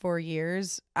past 4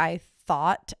 years, I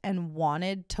thought and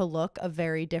wanted to look a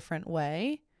very different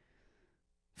way.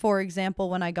 For example,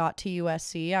 when I got to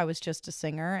USC, I was just a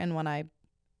singer. And when I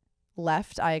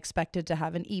left, I expected to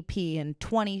have an EP and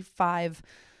 25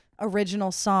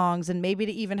 original songs and maybe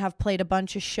to even have played a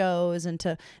bunch of shows and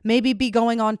to maybe be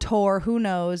going on tour. Who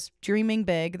knows? Dreaming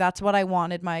big. That's what I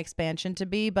wanted my expansion to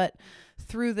be. But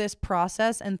through this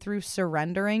process and through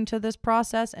surrendering to this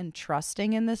process and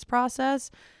trusting in this process,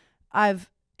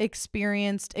 I've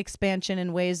experienced expansion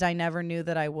in ways I never knew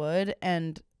that I would,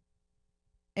 and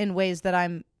in ways that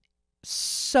I'm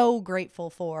so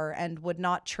grateful for and would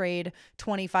not trade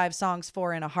 25 songs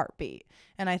for in a heartbeat.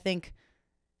 And I think,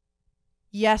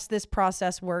 yes, this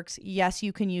process works. Yes,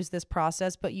 you can use this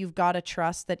process, but you've got to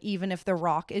trust that even if the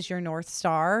rock is your North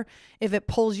Star, if it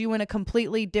pulls you in a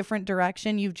completely different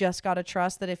direction, you've just got to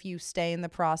trust that if you stay in the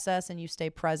process and you stay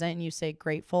present and you stay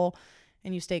grateful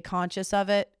and you stay conscious of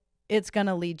it, it's going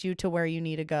to lead you to where you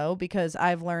need to go. Because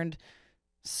I've learned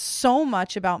so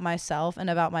much about myself and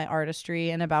about my artistry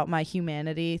and about my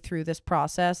humanity through this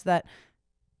process that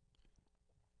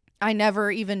I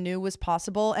never even knew was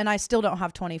possible. And I still don't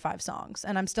have 25 songs,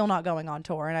 and I'm still not going on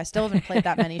tour, and I still haven't played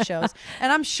that many shows.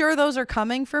 And I'm sure those are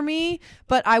coming for me,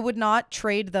 but I would not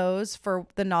trade those for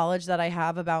the knowledge that I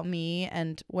have about me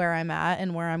and where I'm at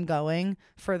and where I'm going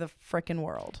for the frickin'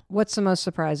 world. What's the most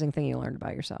surprising thing you learned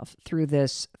about yourself through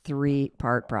this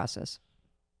 3-part process?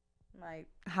 My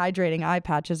hydrating eye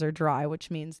patches are dry,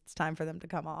 which means it's time for them to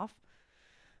come off.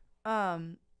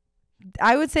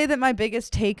 I would say that my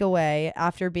biggest takeaway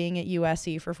after being at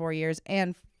USC for 4 years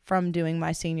and from doing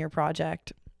my senior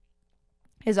project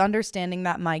is understanding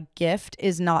that my gift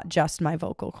is not just my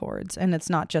vocal cords, and it's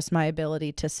not just my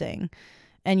ability to sing.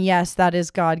 And yes, that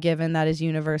is God given, that is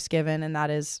universe given, and that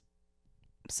is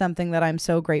something that I'm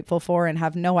so grateful for and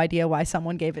have no idea why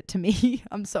someone gave it to me.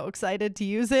 I'm so excited to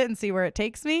use it and see where it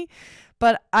takes me.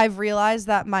 But I've realized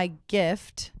that my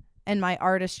gift and my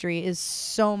artistry is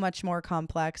so much more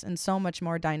complex and so much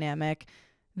more dynamic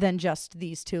than just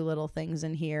these two little things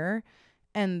in here.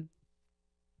 And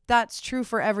that's true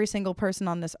for every single person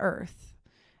on this earth.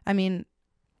 I mean,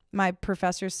 my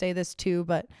professors say this too,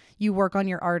 but you work on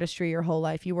your artistry your whole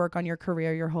life. You work on your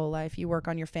career your whole life. You work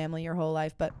on your family your whole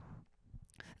life. But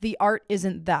the art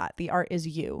isn't that. The art is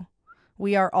you.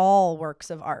 We are all works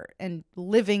of art, and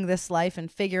living this life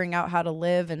and figuring out how to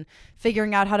live and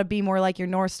figuring out how to be more like your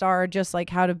North Star, just like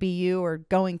how to be you, or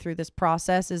going through this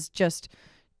process is just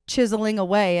chiseling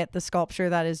away at the sculpture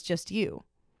that is just you.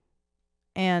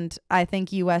 And I think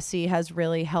USC has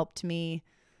really helped me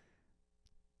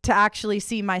to actually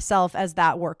see myself as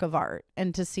that work of art,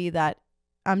 and to see that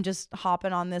I'm just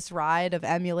hopping on this ride of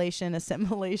emulation,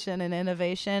 assimilation, and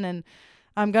innovation, and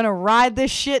I'm going to ride this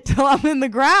shit till I'm in the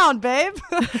ground, babe,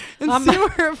 and see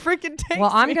where it freaking takes Well,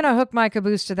 I'm me. going to hook my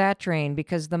caboose to that train,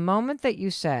 because the moment that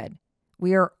you said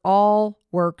we are all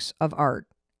works of art,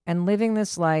 and living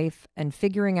this life and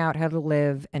figuring out how to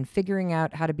live and figuring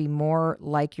out how to be more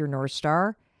like your North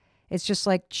Star, it's just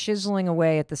like chiseling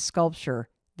away at the sculpture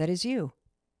that is you.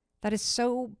 That is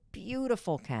so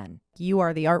beautiful, Ken. You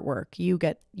are the artwork. You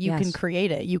Yes. can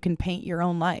create it. You can paint your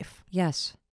own life.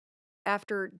 Yes.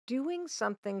 After doing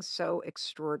something so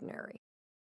extraordinary,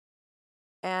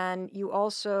 and you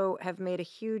also have made a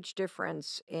huge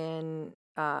difference in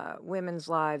women's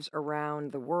lives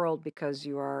around the world, because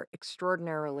you are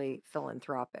extraordinarily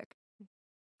philanthropic.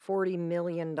 $40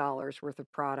 million worth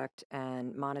of product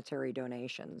and monetary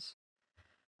donations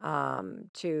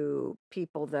to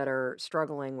people that are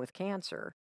struggling with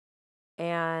cancer.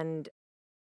 And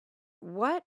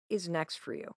what is next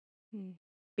for you? Mm.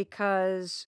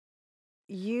 Because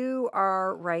you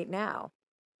are right now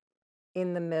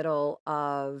in the middle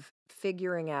of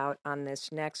figuring out on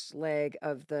this next leg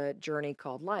of the journey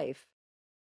called life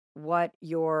what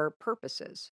your purpose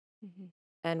is Mhm.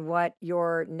 and what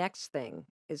your next thing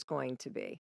is going to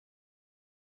be.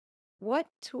 What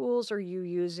tools are you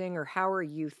using, or how are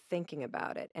you thinking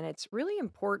about it? And it's really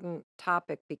important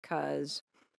topic, because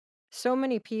so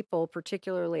many people,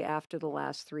 particularly after the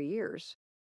last 3 years,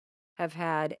 have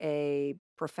had a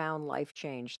profound life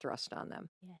change thrust on them.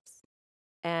 Yes.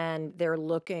 And they're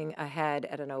looking ahead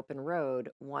at an open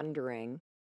road, wondering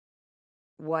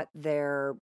what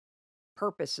their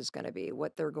purpose is going to be,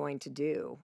 what they're going to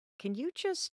do. Can you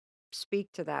just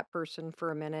speak to that person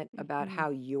for a minute about Mhm. how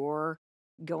you're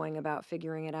going about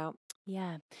figuring it out?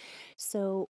 Yeah.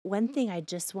 So one thing I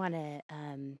just want to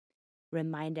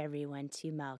remind everyone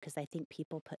too, Mel, because I think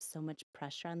people put so much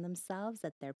pressure on themselves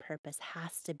that their purpose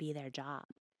has to be their job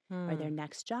or their Hmm.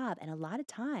 next job. And a lot of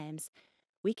times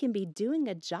we can be doing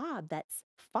a job that's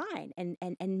fine.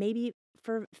 And maybe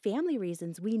for family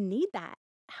reasons, we need that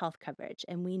health coverage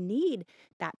and we need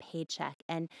that paycheck,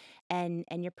 and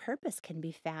your purpose can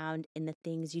be found in the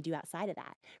things you do outside of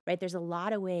that, right? There's a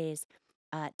lot of ways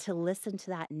to listen to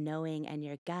that knowing and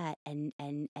your gut, and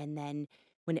then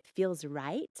when it feels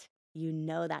right, you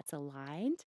know that's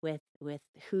aligned with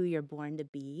who you're born to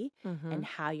be Mm-hmm. and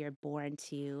how you're born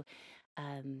to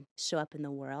show up in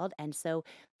the world. And so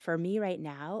for me right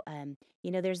now,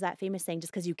 there's that famous saying,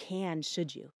 just because you can,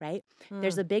 should you, right?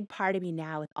 There's a big part of me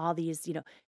now with all these,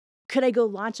 could I go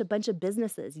launch a bunch of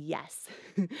businesses? Yes.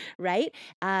 Right.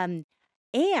 And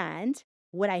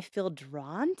what I feel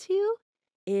drawn to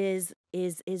is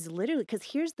literally, because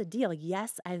here's the deal.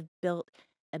 Yes, I've built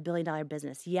 $1 billion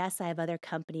business. Yes, I have other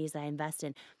companies that I invest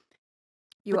in.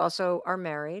 You But also are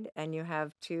married and you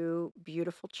have 2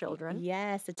 beautiful children,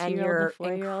 yes, a and 2-year-old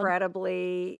and a you're 4-year-old.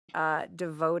 incredibly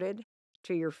devoted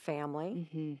to your family.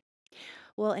 Mm-hmm.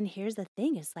 Well, and here's the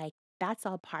thing, is like that's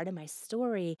all part of my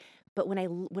story. But when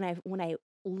I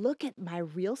look at my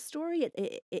real story,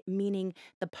 it meaning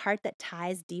the part that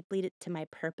ties deeply to my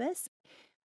purpose,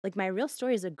 like my real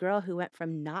story is a girl who went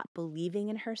from not believing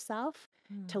in herself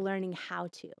to Mm. learning how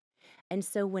to. And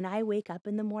so when I wake up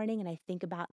in the morning and I think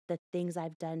about the things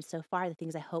I've done so far, the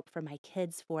things I hope for my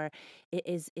kids for, it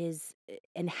is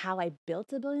and how I built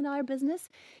 $1 billion business,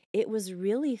 it was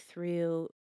really through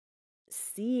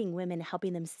seeing women,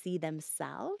 helping them see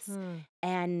themselves Mm.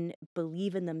 and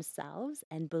believe in themselves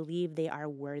and believe they are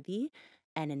worthy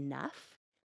and enough.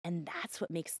 And that's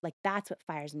what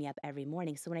fires me up every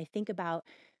morning. So when I think about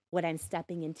what I'm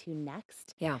stepping into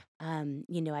next. Yeah.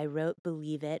 I wrote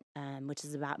Believe It, which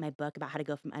is about my book about how to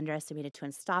go from underestimated to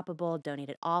unstoppable.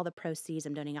 Donated all the proceeds.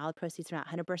 I'm donating all the proceeds from that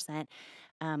 100%.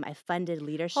 I funded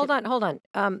leadership. Hold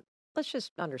on. Let's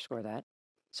just underscore that.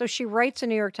 So she writes a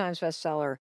New York Times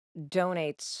bestseller,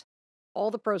 donates all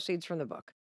the proceeds from the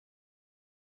book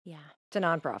Yeah. to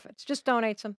nonprofits. Just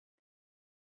donates them.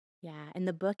 Yeah. And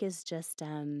the book is just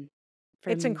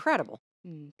It's incredible.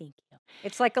 Thank you.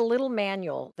 It's like a little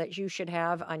manual that you should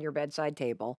have on your bedside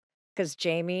table because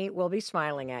Jamie will be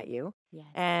smiling at you Yes.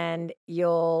 and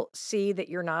you'll see that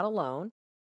you're not alone,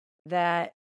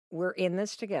 that we're in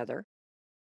this together.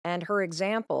 And her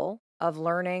example of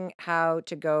learning how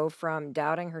to go from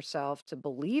doubting herself to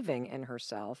believing in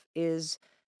herself is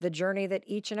the journey that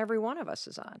each and every one of us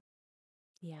is on.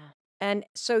 Yeah. And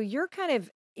so you're kind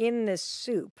of in this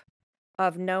soup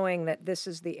of knowing that this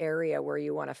is the area where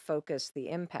you want to focus the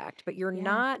impact, but you're Yeah.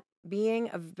 not being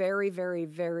a very, very,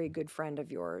 very good friend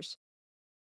of yours.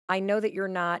 I know that you're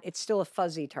not, it's still a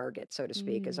fuzzy target, so to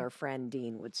speak, as our friend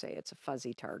Dean would say, it's a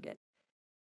fuzzy target.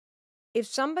 If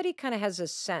somebody kind of has a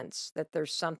sense that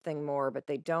there's something more, but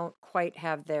they don't quite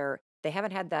have they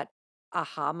haven't had that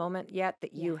aha moment yet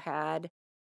that you had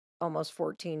almost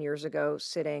 14 years ago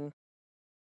sitting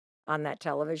on that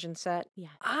television set. Yeah.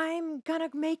 I'm gonna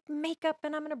make makeup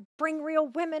and I'm gonna bring real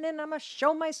women in. I'm gonna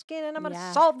show my skin and I'm gonna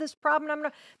Yeah. solve this problem. I'm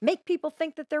gonna make people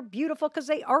think that they're beautiful because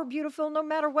they are beautiful no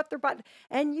matter what their body.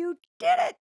 And you did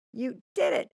it. You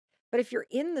did it. But if you're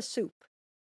in the soup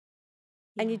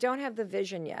and you Yeah. don't have the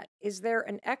vision yet, is there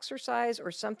an exercise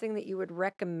or something that you would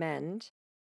recommend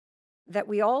that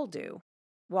we all do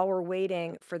while we're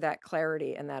waiting for that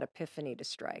clarity and that epiphany to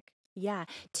strike? Yeah.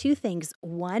 Two things.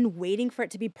 One, waiting for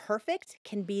it to be perfect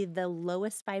can be the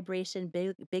lowest vibration,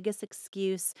 biggest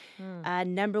excuse.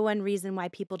 Number one reason why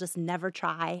people just never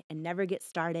try and never get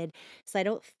started.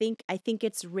 So I think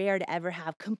it's rare to ever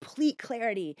have complete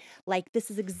clarity. Like this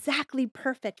is exactly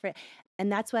perfect for it. And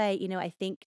that's why,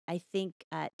 I think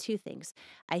two things.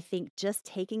 I think just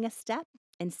taking a step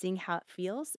and seeing how it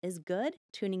feels is good,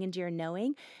 tuning into your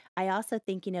knowing. I also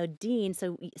think, Dean,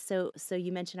 so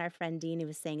you mentioned our friend Dean who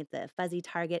was saying it's a fuzzy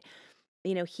target.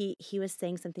 He was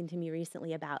saying something to me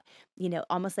recently about,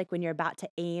 almost like when you're about to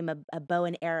aim a bow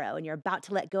and arrow and you're about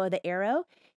to let go of the arrow.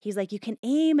 He's like, you can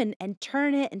aim and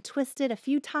turn it and twist it a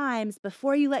few times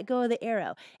before you let go of the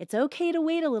arrow. It's okay to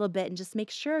wait a little bit and just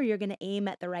make sure you're going to aim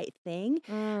at the right thing.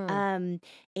 And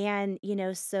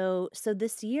so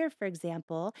this year, for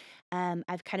example,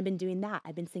 I've kind of been doing that.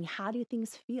 I've been saying, how do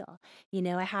things feel?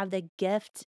 I have the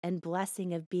gift and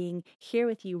blessing of being here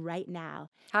with you right now.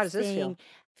 How does this feel?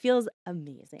 Feels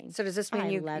amazing. So does this mean I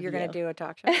you're love going to you. do a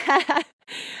talk show?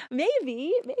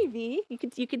 Maybe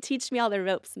you could teach me all the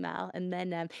ropes, Mel, and then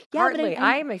yeah. Hardly. But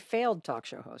I am a failed talk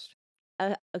show host.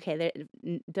 okay.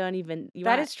 Don't even.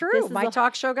 That is true. My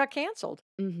talk show got canceled.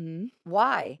 Mm-hmm.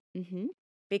 Why? Mm-hmm.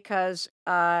 Because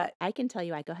I can tell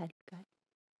you why. Go ahead.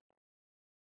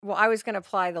 well, I was going to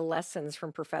apply the lessons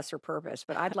from Professor Purpose,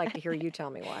 but I'd like to hear you tell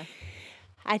me why.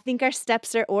 I think our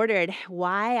steps are ordered.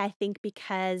 Why? I think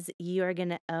because you are going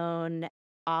to own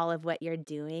all of what you're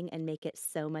doing and make it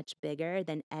so much bigger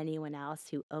than anyone else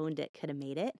who owned it could have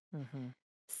made it. Mm-hmm.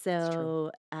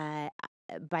 So,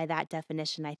 by that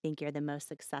definition, I think you're the most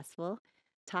successful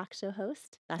talk show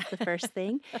host. That's the first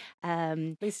thing. At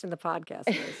least in the podcast.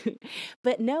 It is.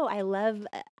 But no,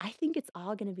 I think it's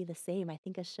all going to be the same. I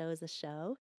think a show is a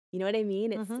show. You know what I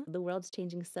mean? It's the world's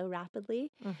changing so rapidly.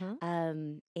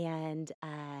 And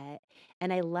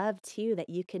I love too that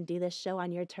you can do this show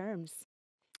on your terms.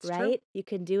 It's right? true. You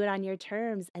can do it on your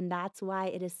terms. And that's why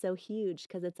it is so huge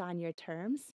because it's on your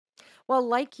terms. Well,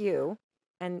 like you,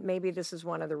 and maybe this is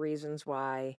one of the reasons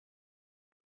why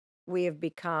we have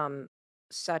become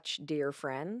such dear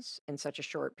friends in such a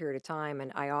short period of time.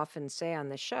 And I often say on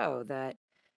the show that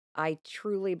I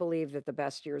truly believe that the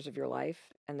best years of your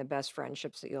life and the best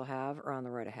friendships that you'll have are on the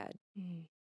road ahead.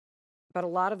 But a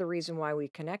lot of the reason why we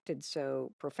connected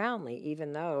so profoundly,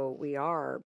 even though we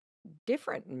are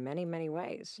different in many, many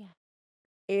ways,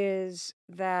 is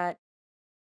that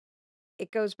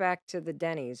it goes back to the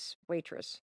Denny's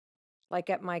waitress. Like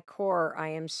at my core, I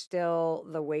am still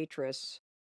the waitress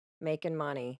making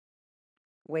money,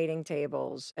 waiting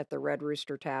tables at the Red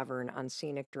Rooster Tavern on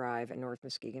Scenic Drive in North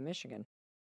Muskegon, Michigan.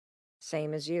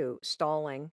 Same as you,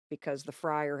 stalling because the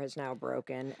fryer has now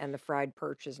broken and the fried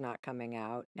perch is not coming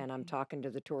out. And I'm talking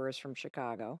to the tourists from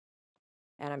Chicago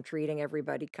and I'm treating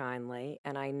everybody kindly.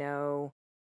 And I know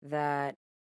that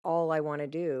all I want to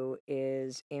do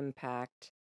is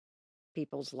impact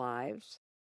people's lives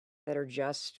that are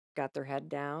just got their head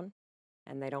down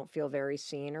and they don't feel very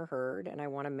seen or heard. And I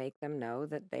want to make them know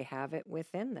that they have it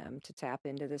within them to tap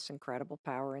into this incredible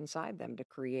power inside them to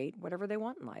create whatever they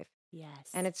want in life. Yes.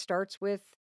 And it starts with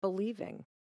believing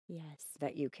yes.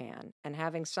 that you can, and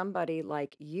having somebody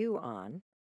like you on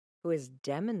who has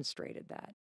demonstrated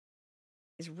that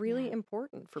is really Yeah.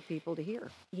 important for people to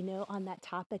hear. You know, on that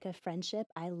topic of friendship,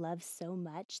 I love so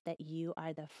much that you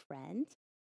are the friend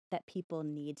that people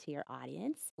need to your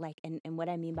audience. Like, and what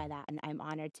I mean by that, and I'm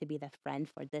honored to be the friend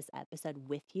for this episode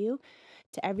with you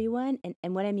to everyone.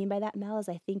 And what I mean by that, Mel, is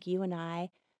I think you and I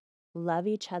love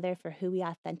each other for who we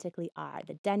authentically are.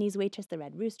 The Denny's waitress, the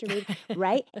Red Rooster babe,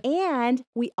 right? And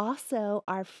we also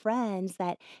are friends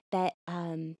that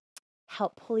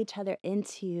help pull each other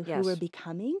into who we're Yes.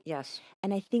 becoming. Yes.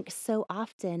 And I think so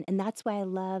often, and that's why I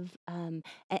love,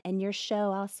 and your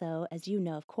show also, as you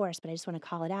know, of course, but I just want to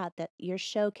call it out that your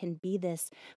show can be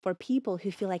this for people who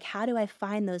feel like, how do I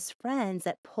find those friends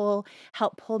that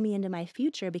help pull me into my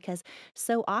future? Because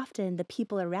so often the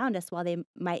people around us, while they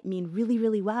might mean really,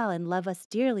 really well and love us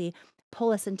dearly,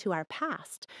 pull us into our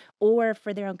past, or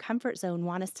for their own comfort zone,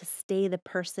 want us to stay the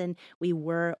person we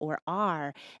were or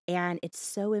are. And it's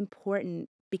so important,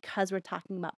 because we're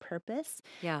talking about purpose,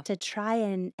 Yeah. to try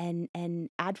and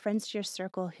add friends to your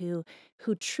circle who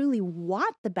truly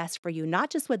want the best for you, not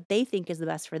just what they think is the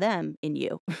best for them in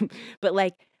you, but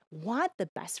like want the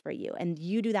best for you. And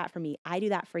you do that for me. I do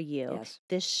that for you. Yes.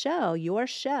 This show, your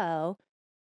show,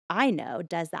 I know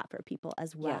does that for people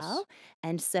as well. Yes.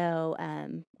 And so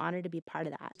honored to be part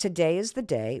of that. Today is the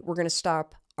day we're going to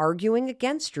stop arguing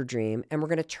against your dream, and we're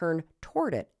going to turn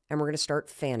toward it, and we're going to start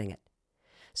fanning it.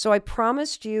 So I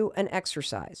promised you an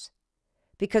exercise,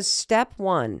 because step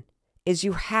one is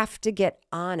you have to get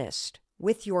honest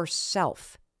with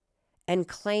yourself and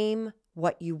claim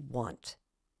what you want.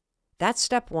 That's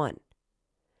step one.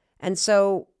 And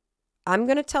so I'm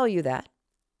going to tell you that,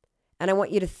 and I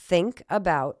want you to think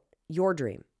about your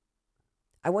dream.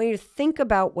 I want you to think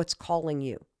about what's calling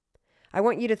you. I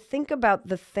want you to think about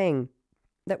the thing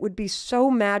that would be so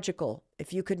magical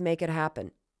if you could make it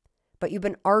happen, but you've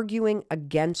been arguing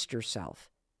against yourself.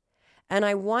 And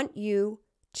I want you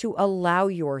to allow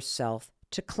yourself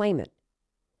to claim it.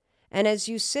 And as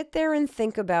you sit there and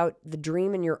think about the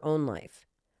dream in your own life,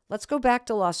 let's go back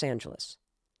to Los Angeles.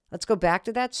 Let's go back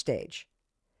to that stage.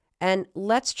 And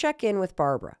let's check in with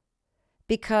Barbara,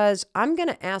 because I'm going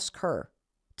to ask her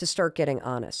to start getting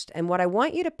honest. And what I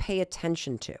want you to pay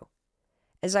attention to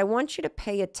is I want you to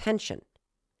pay attention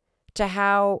to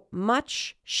how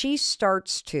much she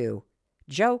starts to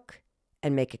joke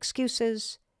and make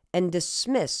excuses and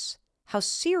dismiss how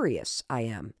serious I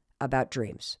am about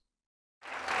dreams.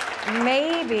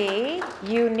 Maybe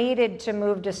you needed to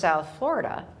move to South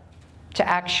Florida to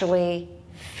actually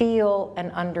feel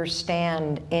and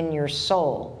understand in your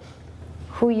soul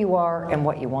who you are and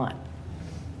what you want.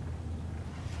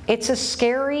 It's a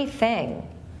scary thing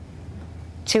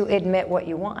to admit what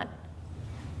you want.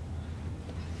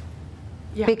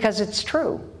 Yeah. Because it's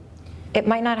true. It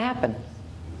might not happen.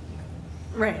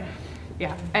 Right.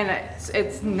 Yeah. And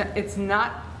it's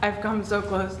not, I've come so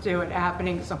close to it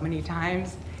happening so many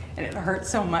times, and it hurts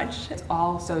so much. It's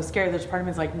all so scary. There's part of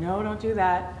me is like, no, don't do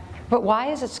that. But why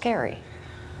is it scary?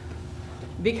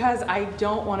 Because I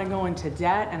don't want to go into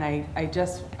debt, and I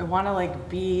want to like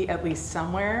be at least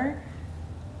somewhere.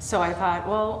 So I thought,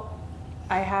 well,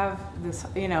 I have this,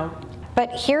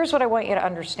 But here's what I want you to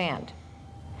understand.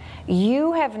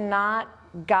 You have not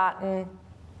gotten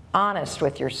honest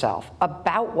with yourself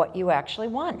about what you actually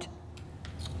want.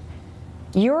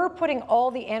 You're putting all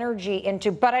the energy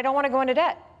into, but I don't want to go into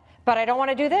debt, but I don't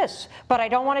want to do this, but I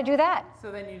don't want to do that.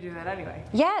 So then you do that anyway.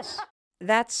 Yes.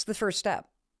 That's the first step.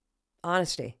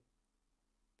 Honesty.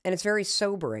 And it's very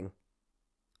sobering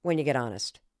when you get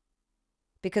honest.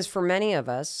 Because for many of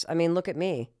us, I mean, look at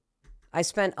me. I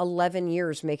spent 11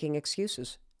 years making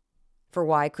excuses for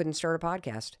why I couldn't start a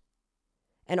podcast.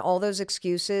 And all those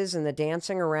excuses and the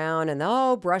dancing around and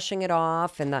the, brushing it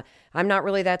off and the, I'm not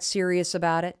really that serious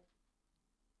about it.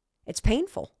 It's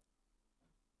painful.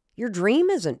 Your dream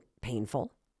isn't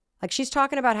painful. Like, she's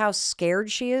talking about how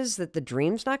scared she is that the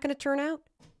dream's not going to turn out.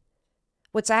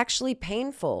 What's actually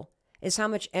painful is how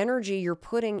much energy you're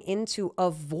putting into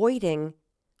avoiding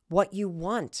what you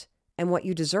want and what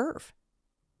you deserve.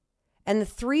 And the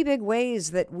three big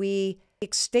ways that we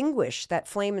extinguish that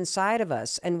flame inside of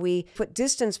us and we put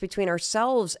distance between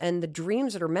ourselves and the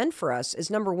dreams that are meant for us is,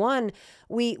 number one,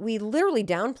 we literally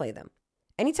downplay them.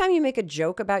 Anytime you make a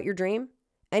joke about your dream,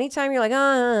 anytime you're like,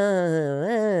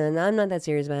 I'm not that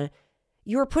serious about it,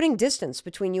 you are putting distance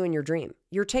between you and your dream.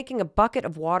 You're taking a bucket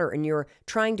of water and you're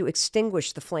trying to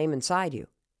extinguish the flame inside you.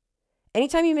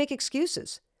 Anytime you make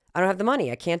excuses, I don't have the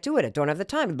money, I can't do it, I don't have the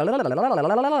time, blah, blah, blah, blah, blah,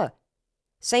 blah, blah.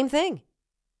 Same thing.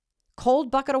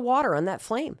 Cold bucket of water on that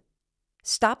flame.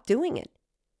 Stop doing it.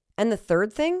 And the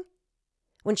third thing,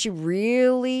 when she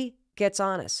really gets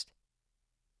honest,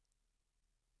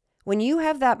 when you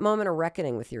have that moment of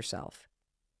reckoning with yourself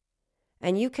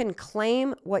and you can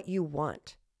claim what you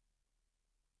want,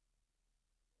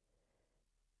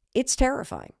 it's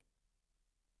terrifying.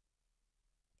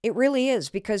 It really is,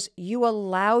 because you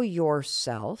allow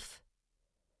yourself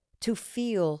to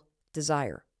feel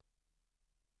desire.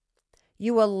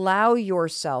 You allow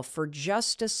yourself for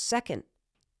just a second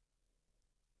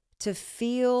to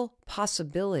feel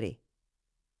possibility.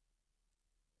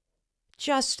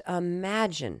 Just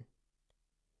imagine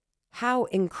how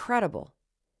incredible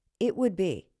it would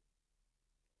be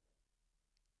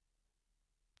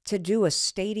to do a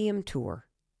stadium tour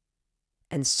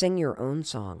and sing your own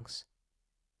songs.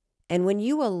 And when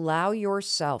you allow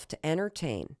yourself to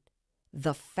entertain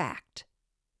the fact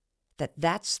that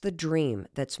that's the dream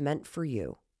that's meant for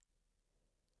you,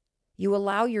 you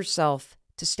allow yourself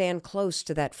to stand close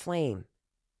to that flame.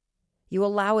 You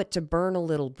allow it to burn a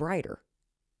little brighter.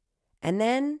 And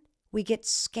then we get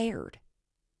scared.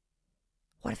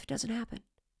 What if it doesn't happen?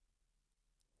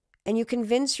 And you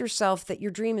convince yourself that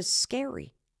your dream is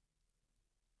scary.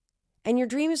 And your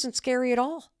dream isn't scary at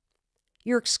all.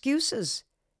 Your excuses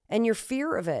and your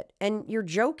fear of it and your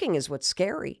joking is what's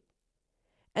scary.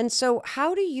 And so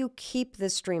how do you keep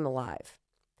this dream alive?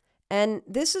 And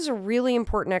this is a really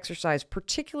important exercise,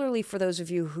 particularly for those of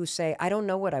you who say, I don't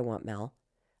know what I want, Mel.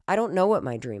 I don't know what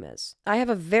my dream is. I have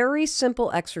a very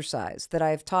simple exercise that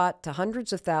I've taught to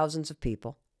hundreds of thousands of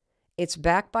people. It's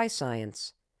backed by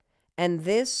science. And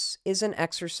this is an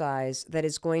exercise that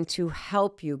is going to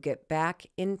help you get back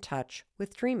in touch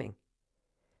with dreaming.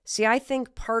 See, I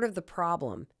think part of the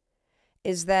problem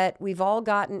is that we've all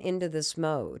gotten into this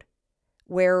mode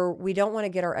where we don't want to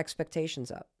get our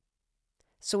expectations up.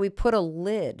 So we put a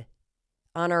lid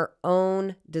on our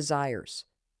own desires.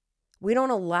 We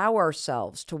don't allow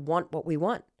ourselves to want what we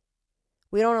want.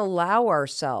 We don't allow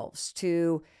ourselves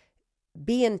to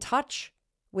be in touch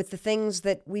with the things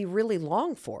that we really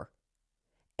long for.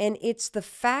 And it's the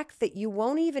fact that you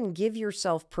won't even give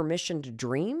yourself permission to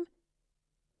dream.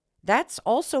 That's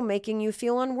also making you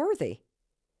feel unworthy.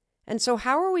 And so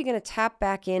how are we going to tap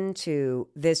back into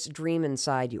this dream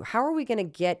inside you? How are we going to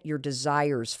get your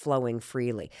desires flowing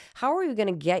freely? How are we going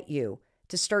to get you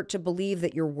to start to believe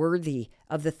that you're worthy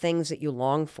of the things that you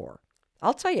long for?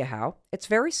 I'll tell you how. It's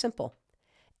very simple.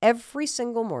 Every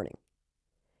single morning,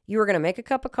 you are going to make a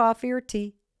cup of coffee or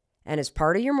tea, and as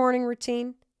part of your morning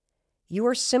routine, you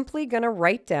are simply going to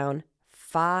write down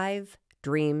 5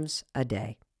 dreams a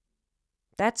day.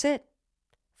 That's it.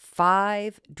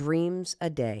 5 dreams a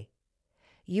day.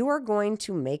 You are going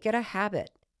to make it a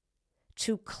habit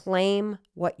to claim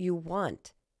what you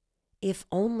want, if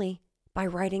only by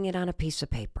writing it on a piece of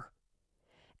paper.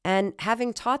 And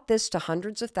having taught this to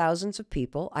hundreds of thousands of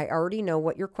people, I already know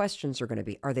what your questions are going to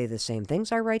be. Are they the same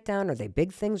things I write down? Are they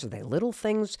big things? Are they little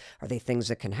things? Are they things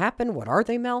that can happen? What are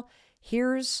they, Mel?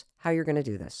 Here's how you're going to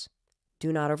do this.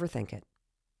 Do not overthink it.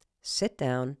 Sit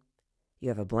down. You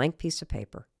have a blank piece of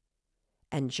paper.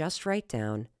 And just write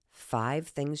down 5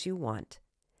 things you want.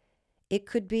 It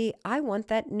could be, I want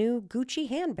that new Gucci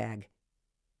handbag.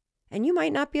 And you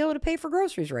might not be able to pay for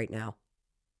groceries right now.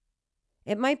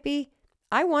 It might be,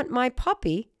 I want my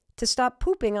puppy to stop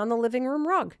pooping on the living room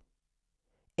rug.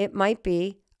 It might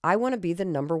be, I want to be the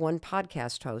 #1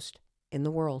 podcast host in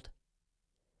the world.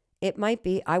 It might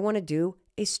be, I want to do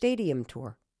a stadium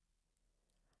tour.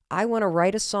 I want to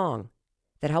write a song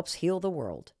that helps heal the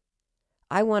world.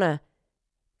 I want to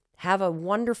have a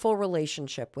wonderful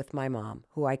relationship with my mom,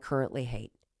 who I currently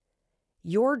hate.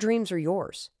 Your dreams are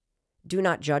yours. Do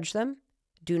not judge them.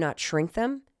 Do not shrink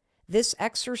them. This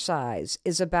exercise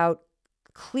is about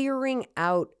clearing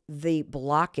out the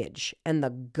blockage and the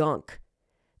gunk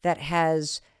that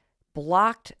has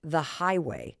blocked the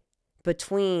highway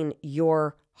between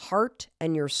your heart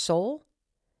and your soul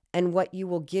and what you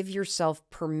will give yourself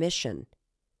permission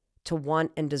to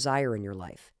want and desire in your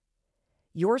life.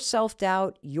 Your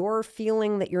self-doubt, your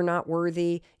feeling that you're not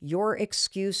worthy, your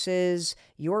excuses,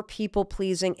 your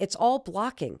people-pleasing, it's all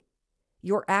blocking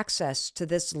your access to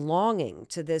this longing,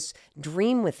 to this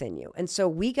dream within you. And so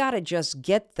we got to just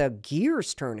get the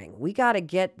gears turning. We got to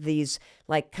get these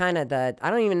I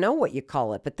don't even know what you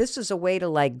call it, but this is a way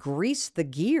to grease the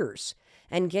gears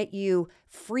and get you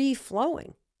free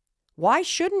flowing. Why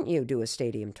shouldn't you do a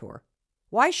stadium tour?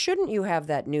 Why shouldn't you have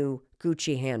that new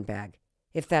Gucci handbag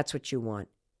if that's what you want?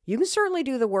 You can certainly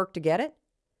do the work to get it.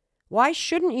 Why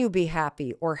shouldn't you be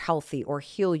happy or healthy or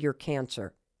heal your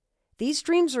cancer? These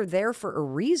dreams are there for a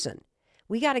reason.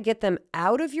 We got to get them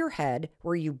out of your head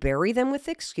where you bury them with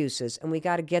excuses, and we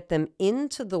got to get them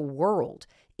into the world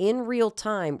in real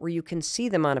time where you can see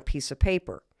them on a piece of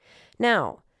paper.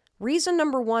 Now, reason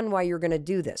number one why you're going to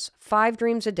do this, 5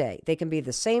 dreams a day. They can be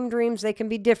the same dreams. They can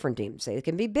be different dreams. They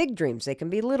can be big dreams. They can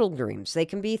be little dreams. They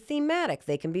can be thematic.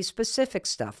 They can be specific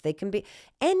stuff. They can be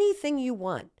anything you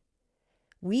want.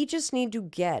 We just need to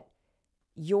get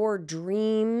your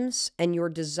dreams and your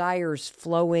desires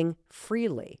flowing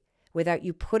freely without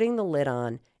you putting the lid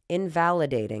on,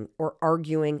 invalidating, or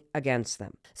arguing against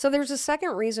them. So there's a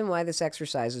second reason why this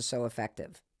exercise is so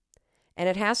effective. And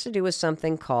it has to do with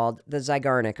something called the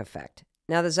Zeigarnik effect.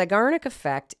 Now, the Zeigarnik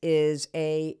effect is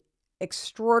a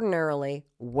extraordinarily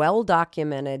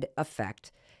well-documented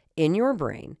effect in your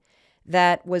brain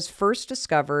that was first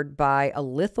discovered by a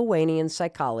Lithuanian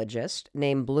psychologist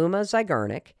named Bluma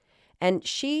Zeigarnik. And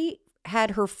she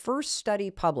had her first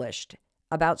study published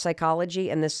about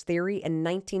psychology and this theory in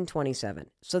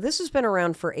 1927. So this has been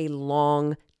around for a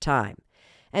long time.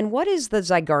 And what is the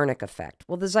Zeigarnik effect?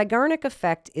 Well, the Zeigarnik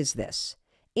effect is this.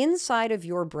 Inside of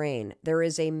your brain, there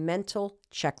is a mental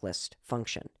checklist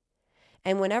function.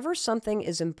 And whenever something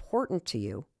is important to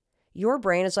you, your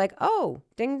brain is like, oh,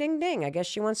 ding, ding, ding. I guess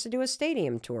she wants to do a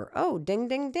stadium tour. Oh, ding,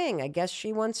 ding, ding. I guess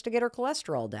she wants to get her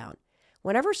cholesterol down.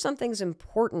 Whenever something's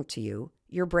important to you,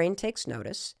 your brain takes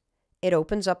notice. It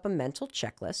opens up a mental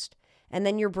checklist. And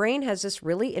then your brain has this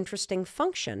really interesting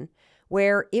function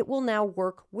where it will now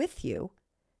work with you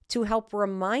to help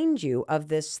remind you of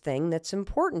this thing that's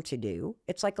important to do.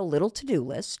 It's like a little to-do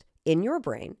list in your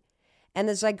brain. And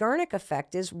the Zeigarnik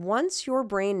effect is once your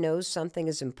brain knows something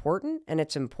is important, and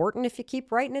it's important if you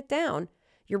keep writing it down,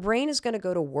 your brain is going to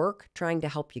go to work trying to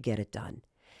help you get it done.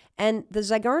 And the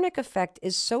Zeigarnik effect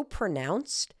is so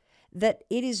pronounced that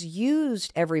it is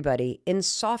used, everybody, in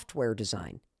software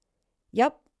design.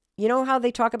 Yep. You know how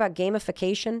they talk about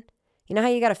gamification? You know how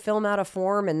you got to fill out a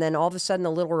form and then all of a sudden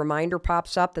a little reminder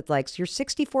pops up that like, you're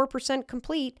 64%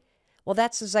 complete. Well,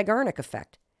 that's the Zeigarnik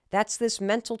effect. That's this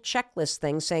mental checklist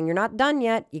thing saying you're not done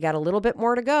yet. You got a little bit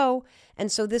more to go. And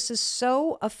so this is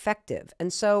so effective.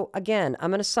 And so again,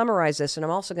 I'm going to summarize this and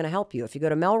I'm also going to help you. If you go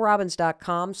to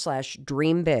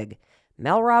melrobbins.com/dreambig,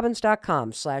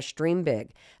 melrobbins.com/dreambig,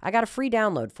 I got a free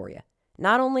download for you.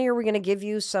 Not only are we going to give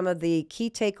you some of the key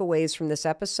takeaways from this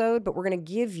episode, but we're going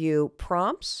to give you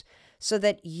prompts so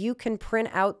that you can print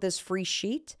out this free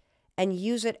sheet and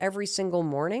use it every single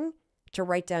morning to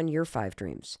write down your 5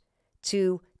 dreams,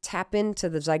 to tap into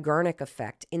the Zeigarnik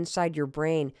effect inside your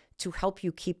brain to help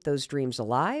you keep those dreams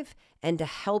alive and to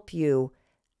help you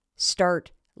start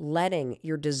letting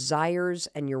your desires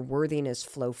and your worthiness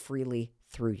flow freely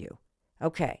through you.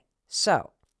 Okay,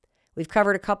 so we've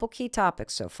covered a couple key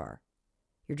topics so far.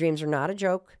 Your dreams are not a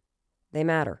joke. They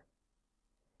matter.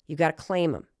 You got to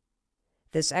claim them.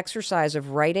 This exercise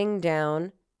of writing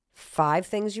down 5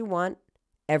 things you want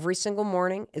every single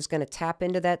morning is going to tap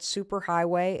into that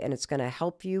superhighway, and it's going to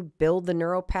help you build the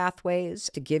neural pathways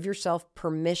to give yourself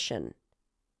permission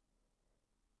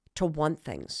to want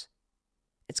things.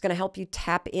 It's going to help you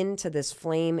tap into this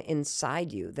flame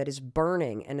inside you that is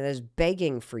burning and that is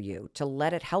begging for you to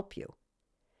let it help you.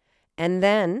 And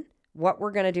then what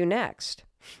we're going to do next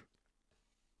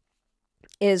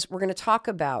is we're going to talk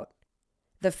about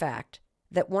the fact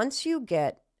that once you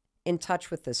get in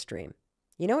touch with this dream,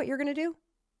 you know what you're going to do?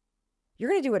 You're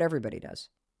going to do what everybody does.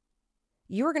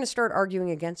 You are going to start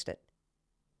arguing against it.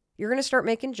 You're going to start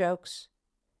making jokes.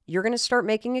 You're going to start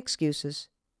making excuses.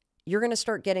 You're going to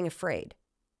start getting afraid.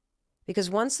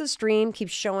 Because once this dream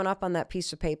keeps showing up on that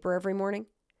piece of paper every morning,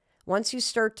 once you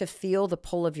start to feel the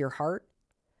pull of your heart,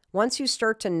 once you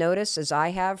start to notice, as I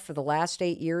have for the last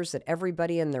 8 years, that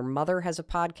everybody and their mother has a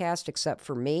podcast except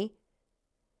for me,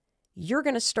 you're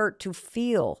going to start to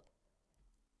feel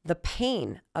the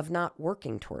pain of not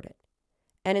working toward it.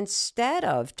 And instead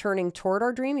of turning toward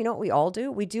our dream, you know what we all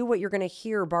do? We do what you're going to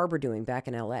hear Barbara doing back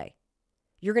in LA.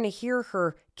 You're going to hear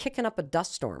her kicking up a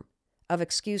dust storm of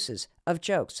excuses, of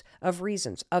jokes, of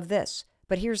reasons, of this.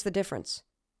 But here's the difference.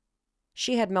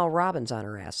 She had Mel Robbins on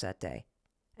her ass that day.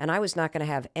 And I was not going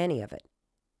to have any of it.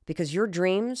 Because your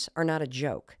dreams are not a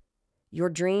joke. Your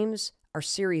dreams are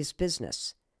serious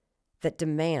business that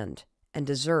demand and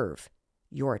deserve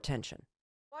your attention.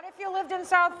 What if you lived in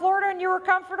South Florida and you were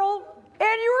comfortable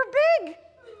and you were big?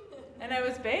 And I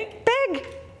was big? Big.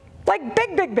 Like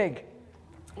big, big, big.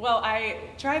 Well, I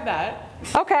tried that.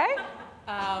 Okay.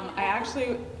 I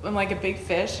actually am like a big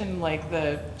fish in like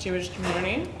the Jewish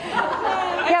community.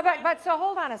 Yeah, but so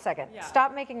hold on a second. Yeah.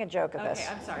 Stop making a joke of this. Okay,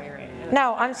 I'm sorry, you're right.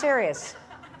 No, I'm serious.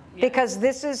 Because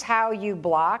this is how you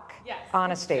block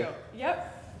honesty. Yep.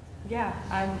 Yeah,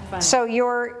 I'm funny. So you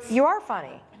are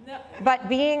funny. No. But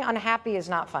being unhappy is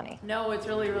not funny. No, it's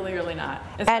really, really, really not.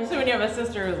 Especially when you have a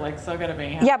sister who's like so good at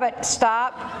being happy. Yeah, but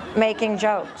stop making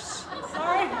jokes.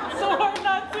 Sorry, it's so hard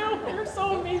not to. You're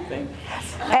so amazing.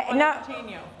 No, Entertain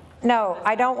you. no,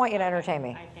 I don't want you to entertain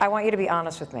me. I want you to be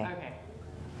honest with me. Okay.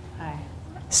 Hi.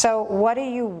 So what do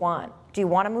you want? Do you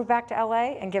want to move back to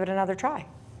LA and give it another try?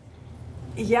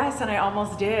 Yes, and I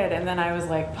almost did, and then I was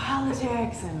like,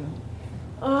 politics and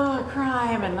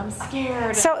crime, and I'm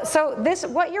scared. So this,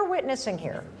 what you're witnessing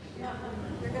here,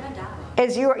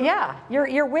 is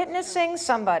you're witnessing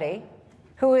somebody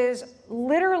who is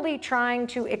literally trying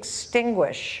to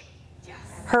extinguish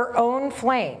her own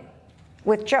flame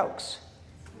with jokes.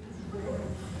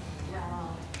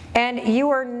 And you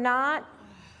are not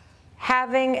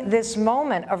having this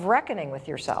moment of reckoning with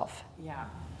yourself. Yeah.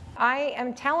 I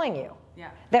am telling you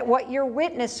that what you're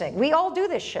witnessing, we all do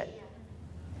this shit.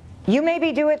 You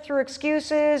maybe do it through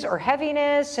excuses or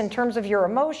heaviness in terms of your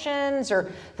emotions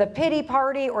or the pity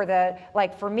party or the,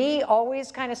 like for me,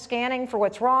 always kind of scanning for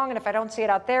what's wrong, and if I don't see it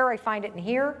out there, I find it in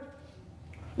here.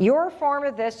 Your form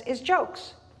of this is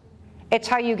jokes. It's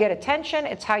how you get attention,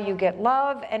 it's how you get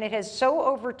love, and it has so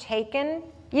overtaken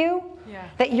you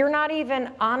that you're not even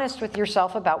honest with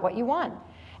yourself about what you want.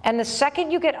 And the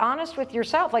second you get honest with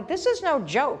yourself, like this is no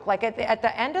joke, like at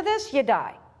the end of this, you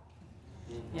die.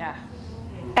 Yeah.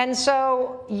 And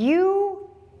so you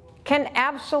can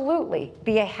absolutely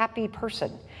be a happy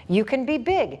person. You can be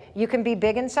big. You can be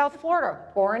big in South Florida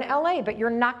or in LA, but you're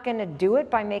not going to do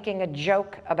it by making a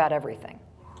joke about everything.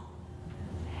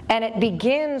 And it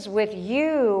begins with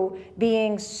you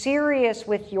being serious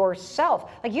with yourself.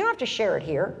 Like, you don't have to share it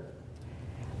here,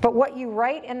 but what you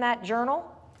write in that journal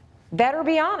better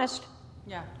be honest.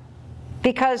 Yeah.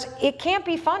 Because it can't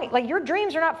be funny. Like, your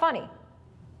dreams are not funny.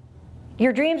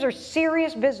 Your dreams are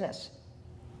serious business.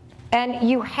 And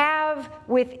you have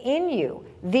within you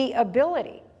the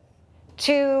ability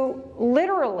to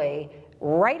literally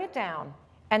write it down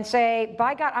and say,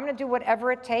 by God, I'm going to do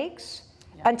whatever it takes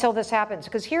until this happens.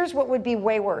 Because here's what would be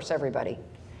way worse, everybody.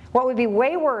 What would be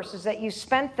way worse is that you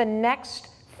spent the next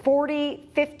 40,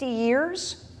 50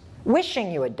 years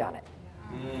wishing you had done it.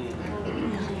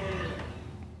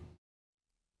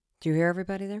 Do you hear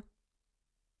everybody there?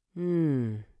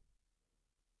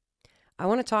 I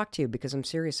want to talk to you because I'm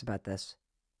serious about this.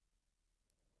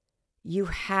 You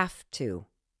have to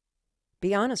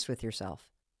be honest with yourself.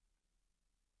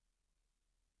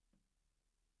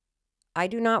 I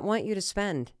do not want you to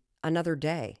spend another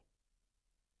day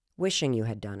wishing you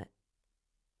had done it.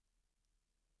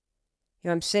 You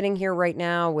know, I'm sitting here right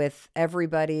now with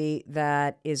everybody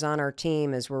that is on our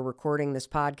team as we're recording this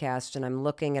podcast, and I'm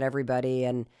looking at everybody,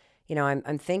 and you know,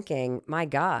 I'm thinking, my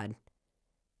God,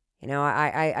 you know,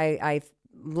 I'm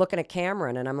looking at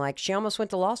Cameron, and I'm like, she almost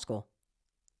went to law school,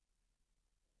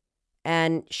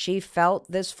 and she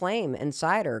felt this flame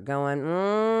inside her going,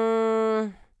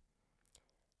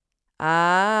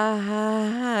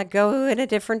 go in a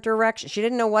different direction. She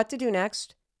didn't know what to do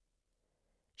next.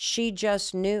 She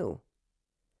just knew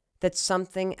that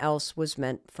something else was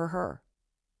meant for her.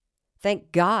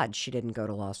 Thank God she didn't go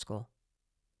to law school.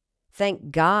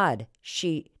 Thank God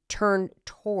she turned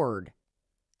toward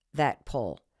that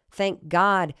pull. Thank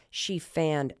God she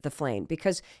fanned the flame.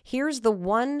 Because here's the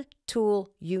one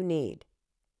tool you need.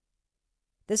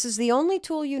 This is the only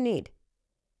tool you need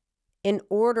in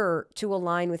order to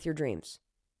align with your dreams.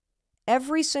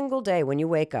 Every single day when you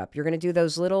wake up, you're going to do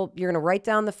those little, you're going to write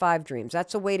down the 5 dreams.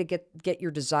 That's a way to get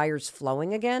your desires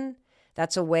flowing again.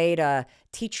 That's a way to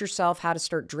teach yourself how to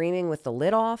start dreaming with the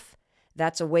lid off.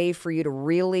 That's a way for you to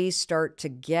really start to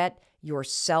get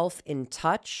yourself in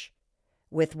touch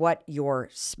with what your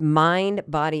mind,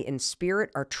 body, and spirit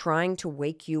are trying to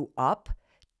wake you up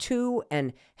to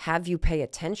and have you pay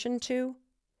attention to.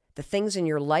 The things in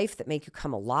your life that make you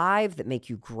come alive, that make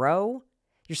you grow.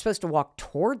 You're supposed to walk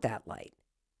toward that light.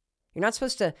 You're not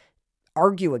supposed to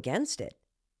argue against it.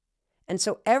 And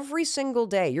so every single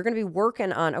day, you're going to be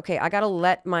working on, okay, I got to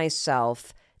let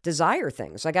myself desire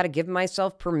things. I got to give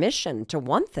myself permission to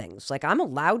want things. Like, I'm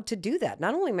allowed to do that.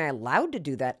 Not only am I allowed to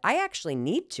do that, I actually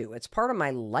need to. It's part of my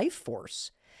life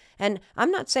force. And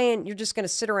I'm not saying you're just going to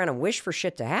sit around and wish for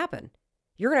shit to happen.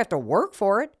 You're going to have to work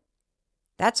for it.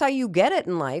 That's how you get it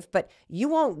in life, but you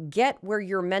won't get where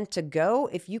you're meant to go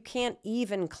if you can't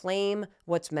even claim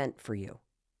what's meant for you.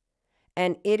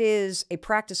 And it is a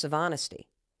practice of honesty.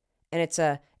 And it's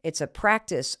a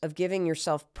practice of giving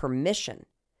yourself permission.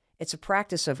 It's a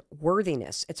practice of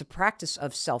worthiness. It's a practice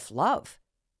of self-love.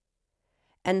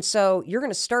 And so you're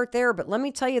going to start there, but let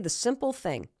me tell you the simple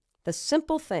thing. The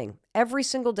simple thing, every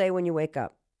single day when you wake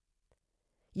up,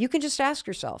 you can just ask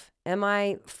yourself, am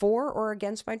I for or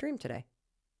against my dream today?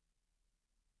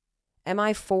 Am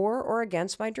I for or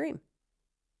against my dream?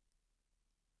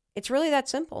 It's really that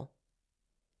simple.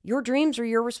 Your dreams are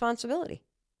your responsibility.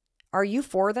 Are you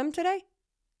for them today?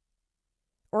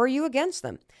 Or are you against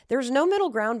them? There's no middle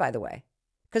ground, by the way,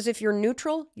 because if you're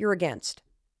neutral, you're against.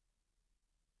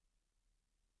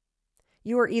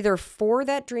 You are either for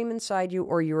that dream inside you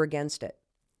or you're against it.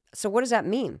 So what does that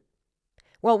mean?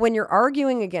 Well, when you're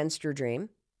arguing against your dream,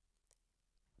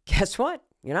 guess what?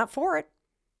 You're not for it.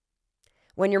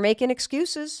 When you're making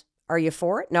excuses, are you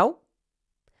for it? No.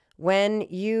 When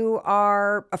you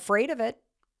are afraid of it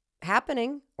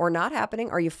happening or not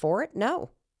happening, are you for it? No.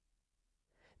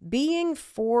 Being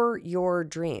for your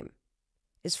dream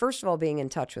is, first of all, being in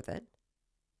touch with it.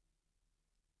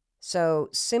 So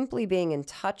simply being in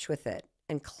touch with it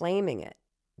and claiming it,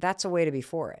 that's a way to be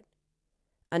for it.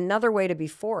 Another way to be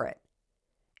for it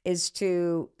is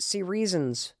to see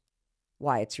reasons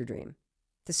why it's your dream,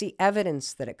 to see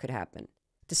evidence that it could happen,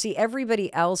 to see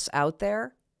everybody else out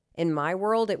there. In my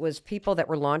world, it was people that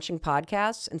were launching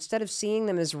podcasts. Instead of seeing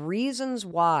them as reasons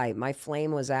why my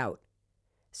flame was out,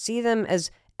 see them as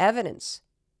evidence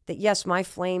that, yes, my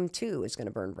flame too is going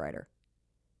to burn brighter,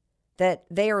 that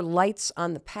they are lights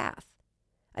on the path.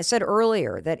 I said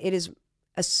earlier that it is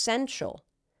essential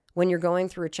when you're going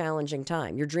through a challenging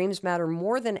time. Your dreams matter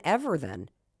more than ever then,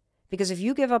 because if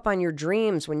you give up on your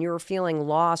dreams when you're feeling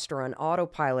lost or on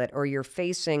autopilot or you're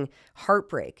facing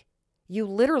heartbreak, you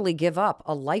literally give up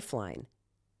a lifeline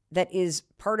that is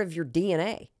part of your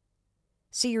DNA.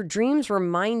 See, your dreams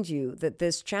remind you that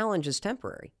this challenge is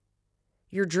temporary.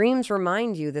 Your dreams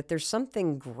remind you that there's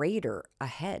something greater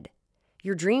ahead.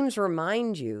 Your dreams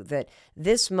remind you that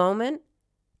this moment,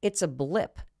 it's a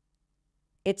blip.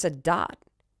 It's a dot.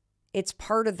 It's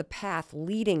part of the path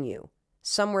leading you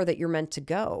somewhere that you're meant to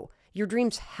go. Your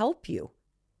dreams help you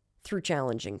through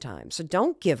challenging times. So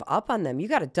don't give up on them. You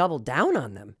got to double down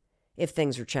on them if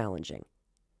things are challenging.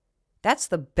 That's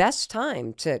the best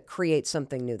time to create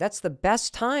something new. That's the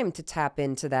best time to tap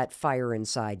into that fire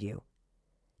inside you.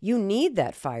 You need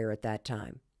that fire at that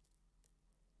time.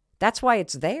 That's why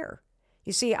it's there.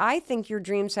 You see, I think your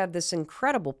dreams have this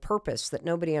incredible purpose that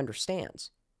nobody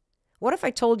understands. What if I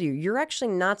told you you're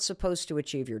actually not supposed to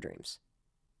achieve your dreams?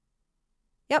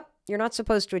 Yep, you're not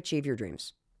supposed to achieve your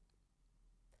dreams.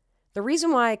 The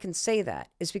reason why I can say that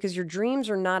is because your dreams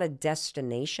are not a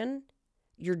destination.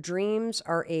 Your dreams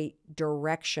are a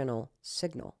directional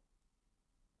signal.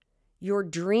 Your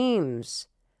dreams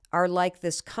are like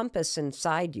this compass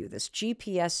inside you, this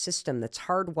GPS system that's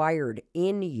hardwired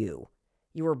in you.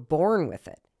 You were born with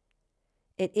it.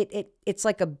 It's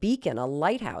like a beacon, a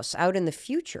lighthouse out in the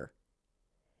future.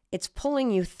 It's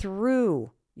pulling you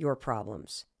through your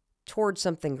problems towards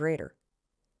something greater.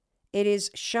 It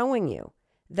is showing you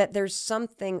that there's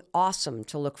something awesome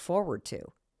to look forward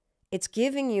to. It's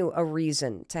giving you a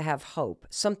reason to have hope,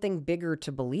 something bigger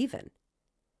to believe in.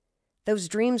 Those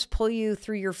dreams pull you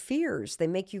through your fears. They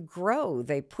make you grow.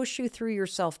 They push you through your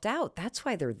self-doubt. That's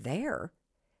why they're there.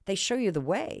 They show you the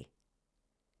way.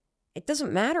 It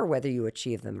doesn't matter whether you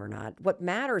achieve them or not. What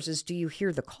matters is, do you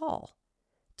hear the call?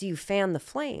 Do you fan the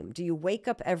flame? Do you wake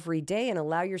up every day and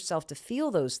allow yourself to feel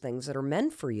those things that are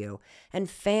meant for you and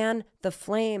fan the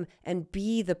flame and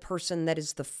be the person that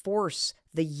is the force,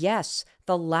 the yes,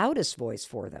 the loudest voice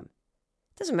for them?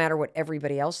 It doesn't matter what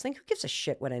everybody else thinks. Who gives a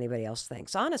shit what anybody else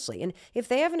thinks, honestly? And if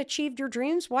they haven't achieved your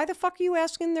dreams, why the fuck are you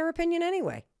asking their opinion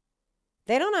anyway?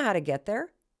 They don't know how to get there.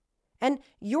 And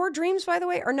your dreams, by the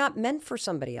way, are not meant for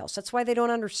somebody else. That's why they don't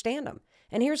understand them.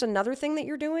 And here's another thing that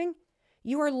you're doing.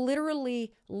 You are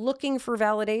literally looking for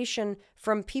validation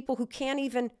from people who can't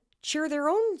even cheer their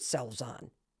own selves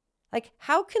on. Like,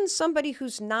 how can somebody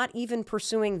who's not even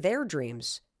pursuing their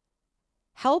dreams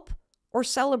help or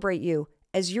celebrate you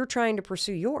as you're trying to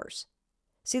pursue yours?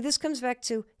 See, this comes back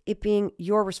to it being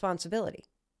your responsibility.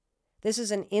 This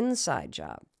is an inside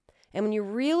job. And when you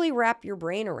really wrap your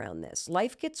brain around this,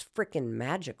 life gets freaking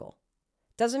magical.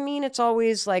 Doesn't mean it's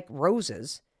always like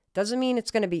roses. Doesn't mean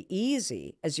it's going to be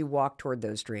easy as you walk toward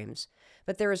those dreams.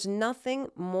 But there is nothing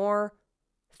more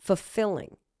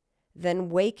fulfilling than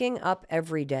waking up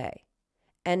every day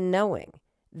and knowing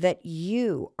that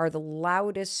you are the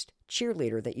loudest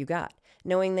cheerleader that you got.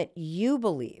 Knowing that you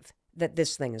believe that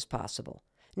this thing is possible.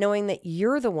 Knowing that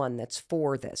you're the one that's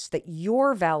for this, that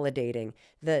you're validating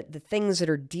the things that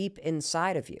are deep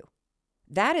inside of you.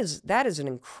 That is an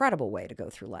incredible way to go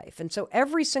through life. And so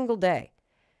every single day,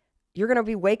 you're going to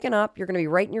be waking up. You're going to be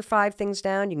writing your 5 things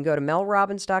down. You can go to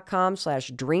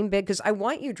melrobbins.com/dream big, because I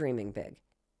want you dreaming big.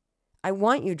 I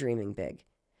want you dreaming big.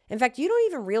 In fact, you don't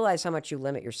even realize how much you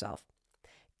limit yourself.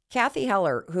 Kathy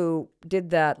Heller, who did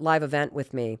that live event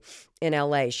with me in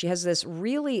LA, she has this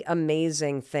really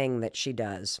amazing thing that she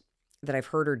does that I've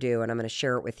heard her do, and I'm going to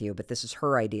share it with you, but this is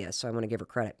her idea, so I want to give her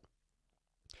credit.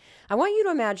 I want you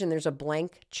to imagine there's a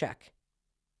blank check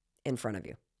in front of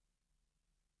you.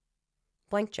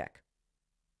 Blank check.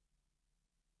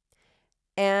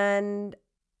 And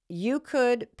you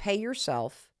could pay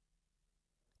yourself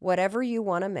whatever you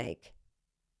want to make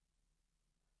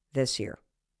this year.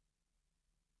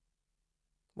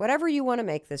 Whatever you want to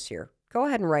make this year, go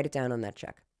ahead and write it down on that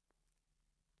check.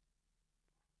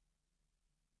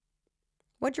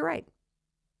 What'd you write?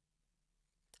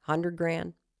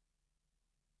 $100,000,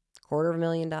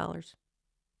 $250,000,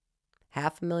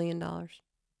 $500,000, $1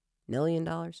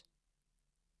 million.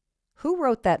 Who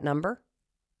wrote that number?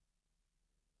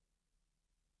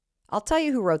 I'll tell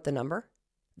you who wrote the number.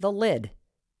 The lid.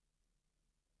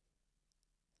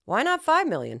 Why not 5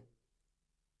 million?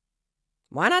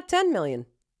 Why not 10 million?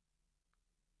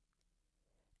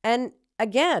 And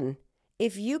again,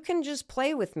 if you can just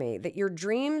play with me that your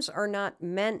dreams are not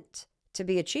meant to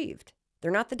be achieved.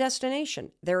 They're not the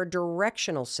destination. They're a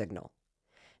directional signal.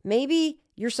 Maybe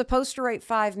you're supposed to write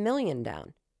 5 million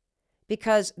down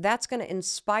because that's going to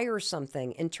inspire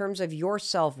something in terms of your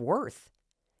self-worth.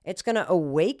 It's going to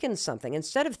awaken something.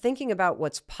 Instead of thinking about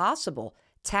what's possible,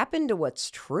 tap into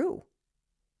what's true.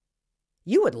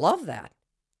 You would love that.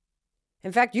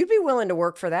 In fact, you'd be willing to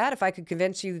work for that if I could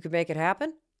convince you could make it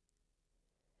happen.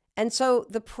 And so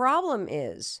the problem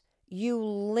is you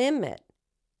limit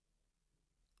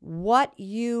what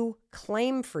you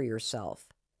claim for yourself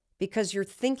because you're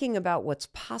thinking about what's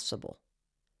possible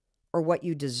or what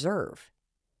you deserve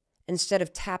instead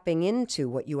of tapping into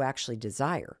what you actually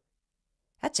desire.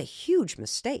 That's a huge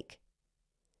mistake.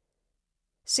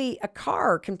 See, a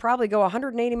car can probably go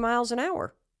 180 miles an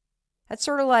hour. That's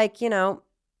sort of like, I'm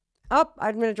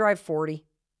going to drive 40.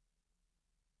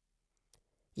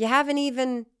 You haven't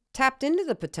even tapped into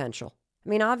the potential. I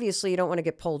mean, obviously, you don't want to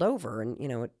get pulled over and,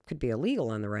 it could be illegal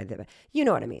on the ride. You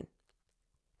know what I mean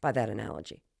by that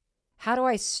analogy. How do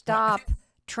I stop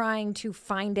trying to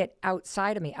find it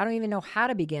outside of me? I don't even know how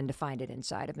to begin to find it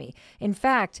inside of me. In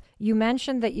fact, you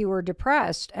mentioned that you were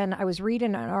depressed, and I was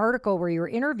reading an article where you were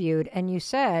interviewed, and you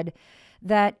said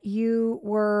that you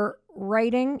were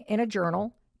writing in a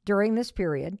journal during this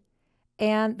period,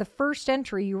 and the first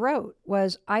entry you wrote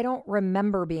was, I don't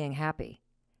remember being happy.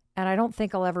 And I don't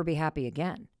think I'll ever be happy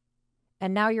again.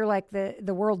 And now you're like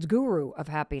the world's guru of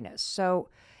happiness. So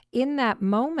in that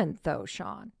moment, though,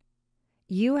 Sean,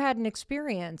 you had an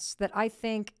experience that I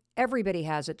think everybody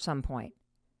has at some point.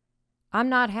 I'm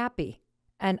not happy,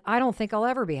 and I don't think I'll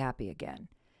ever be happy again.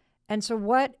 And so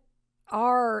what's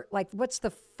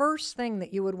the first thing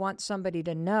that you would want somebody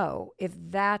to know if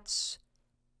that's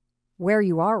where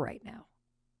you are right now?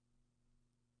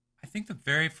 I think the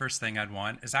very first thing I'd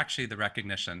want is actually the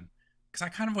recognition, because I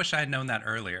kind of wish I had known that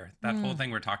earlier, that whole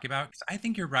thing we're talking about. 'Cause I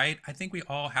think you're right. I think we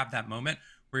all have that moment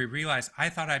where you realize, I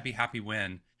thought I'd be happy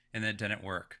when, and it didn't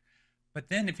work. But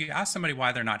then if you ask somebody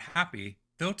why they're not happy,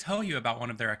 they'll tell you about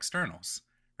one of their externals,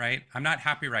 right? I'm not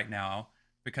happy right now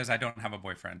because I don't have a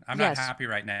boyfriend. I'm not happy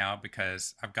right now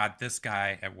because I've got this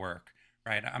guy at work,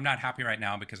 right? I'm not happy right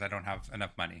now because I don't have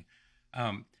enough money.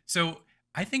 So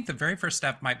I think the very first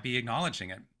step might be acknowledging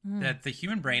it, that the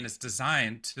human brain is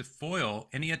designed to foil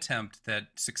any attempt that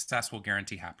success will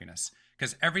guarantee happiness.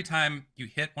 Because every time you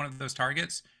hit one of those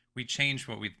targets, we change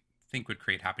what we think would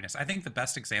create happiness. I think the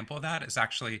best example of that is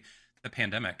actually the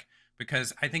pandemic,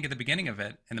 because I think at the beginning of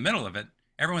it, in the middle of it,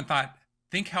 everyone thought,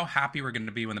 think how happy we're going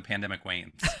to be when the pandemic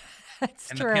wanes. That's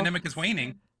and true. The pandemic is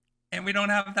waning, and we don't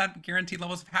have that guaranteed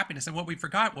levels of happiness. And what we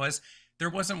forgot was there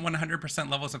wasn't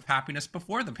 100% levels of happiness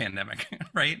before the pandemic,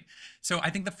 right? So I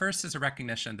think the first is a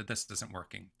recognition that this isn't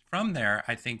working. From there,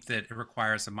 I think that it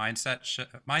requires a mindset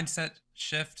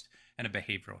shift and a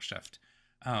behavioral shift.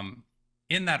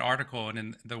 In that article and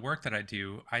in the work that I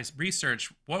do, I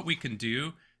research what we can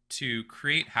do to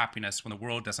create happiness when the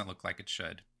world doesn't look like it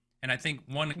should. And I think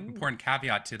one important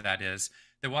caveat to that is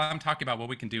that while I'm talking about what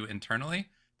we can do internally,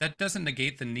 that doesn't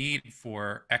negate the need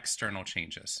for external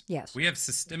changes. Yes. We have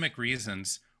systemic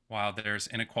reasons why there's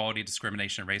inequality,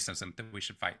 discrimination, racism that we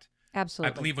should fight.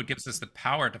 Absolutely. I believe what gives us the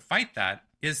power to fight that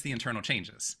is the internal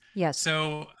changes. Yes.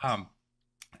 So,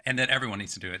 and that everyone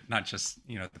needs to do it, not just,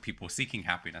 the people seeking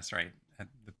happiness, right? And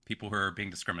the people who are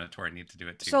being discriminatory need to do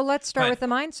it too. So let's start with the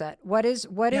mindset. What is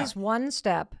one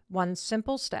step, one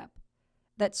simple step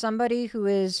that somebody who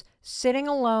is sitting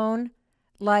alone,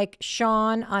 like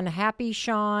Sean, unhappy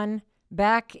Sean,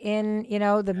 back in,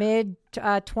 the mid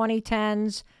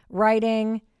 2010s,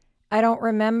 writing, I don't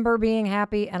remember being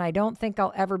happy and I don't think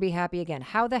I'll ever be happy again.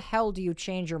 How the hell do you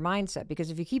change your mindset? Because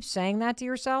if you keep saying that to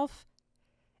yourself,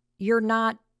 you're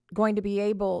not going to be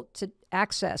able to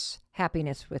access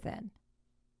happiness within.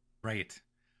 Right.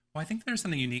 Well, I think there's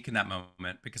something unique in that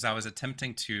moment because I was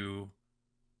attempting to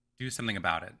do something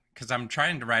about it because I'm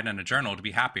trying to write in a journal to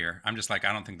be happier. I'm just like,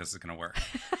 I don't think this is going to work,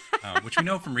 which we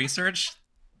know from research,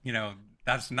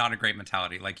 that's not a great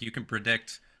mentality. Like you can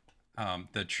predict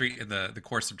the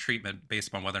course of treatment based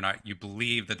upon whether or not you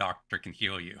believe the doctor can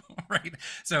heal you, right?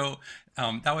 So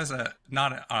that was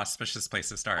not an auspicious place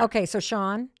to start. Okay, so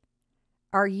Sean,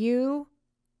 are you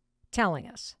telling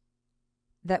us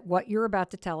that what you're about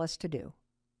to tell us to do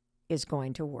is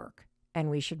going to work and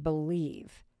we should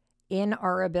believe in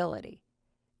our ability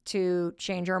to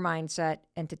change our mindset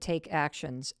and to take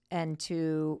actions and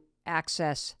to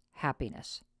access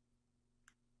happiness?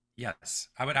 Yes,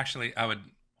 I would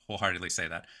wholeheartedly say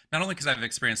that. Not only because I've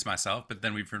experienced myself, but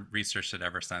then we've researched it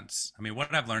ever since. I mean,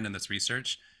 what I've learned in this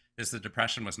research is that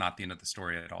depression was not the end of the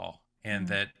story at all. And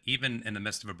that even in the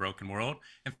midst of a broken world,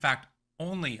 in fact,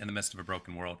 only in the midst of a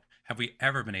broken world, have we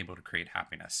ever been able to create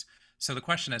happiness. So the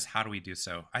question is, how do we do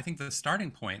so? I think the starting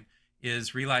point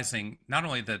is realizing not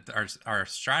only that our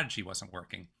strategy wasn't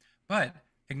working, but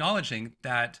acknowledging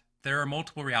that there are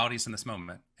multiple realities in this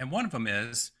moment. And one of them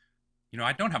is,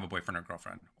 I don't have a boyfriend or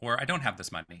girlfriend, or I don't have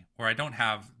this money, or I don't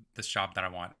have this job that I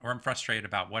want, or I'm frustrated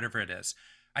about whatever it is.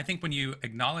 I think when you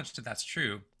acknowledge that that's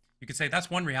true, you could say that's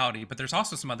one reality, but there's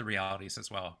also some other realities as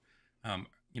well.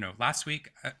 Last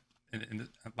week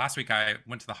I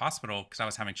went to the hospital because I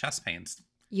was having chest pains.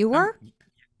 You were? I'm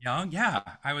young, yeah.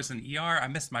 I was in ER. I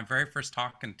missed my very first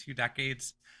talk in 2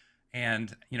 decades.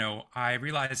 And, I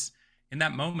realized in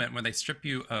that moment when they strip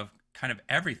you of kind of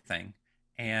everything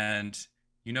and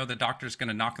the doctor's going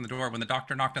to knock on the door. When the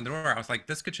doctor knocked on the door, I was like,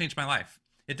 this could change my life.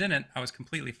 It didn't. I was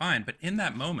completely fine. But in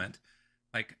that moment,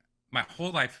 like my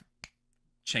whole life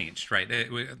changed, right?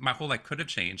 My whole life could have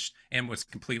changed and was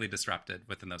completely disrupted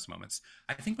within those moments.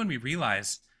 I think when we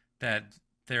realize that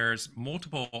there's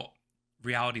multiple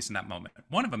realities in that moment,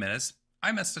 one of them is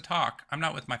I missed a talk. I'm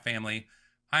not with my family.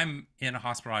 I'm in a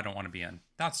hospital I don't want to be in.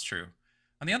 That's true.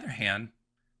 On the other hand,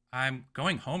 I'm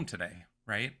going home today,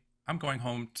 right? I'm going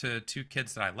home to 2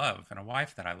 kids that I love and a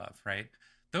wife that I love, right?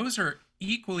 Those are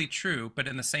equally true, but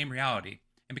in the same reality.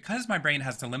 And because my brain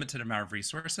has a limited amount of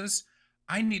resources,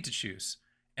 I need to choose.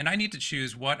 And I need to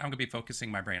choose what I'm going to be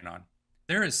focusing my brain on.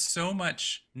 There is so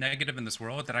much negative in this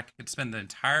world that I could spend the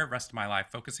entire rest of my life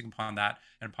focusing upon that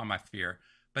and upon my fear.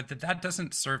 But that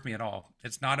doesn't serve me at all.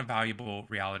 It's not a valuable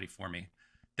reality for me.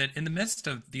 That in the midst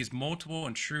of these multiple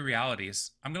and true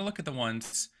realities, I'm going to look at the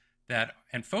ones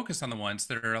and focus on the ones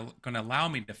that are going to allow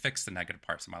me to fix the negative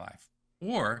parts of my life,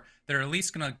 or that are at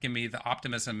least going to give me the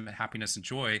optimism and happiness and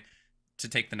joy to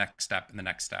take the next step and the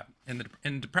next step.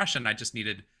 In depression, I just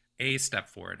needed a step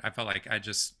forward. I felt like I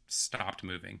just stopped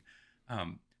moving.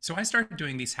 So I started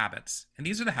doing these habits, and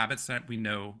these are the habits that we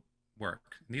know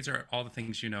work. And these are all the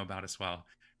things you know about as well,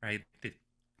 right? The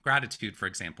gratitude, for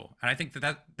example. And I think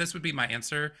that this would be my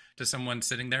answer to someone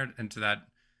sitting there and to that,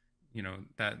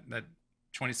 that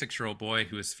 26-year-old boy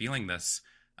who is feeling this,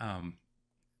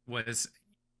 was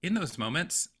in those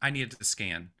moments, I needed to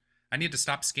scan. I need to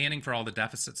stop scanning for all the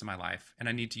deficits in my life. And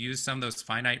I need to use some of those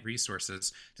finite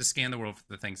resources to scan the world for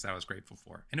the things that I was grateful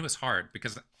for. And it was hard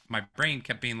because my brain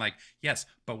kept being like, yes,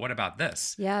 but what about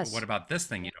this? Yes. But what about this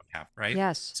thing you don't have, right?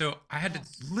 Yes. So I had to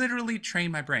literally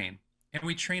train my brain. And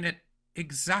we train it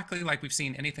exactly like we've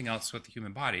seen anything else with the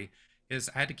human body, is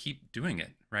I had to keep doing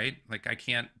it, right? Like I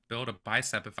can't build a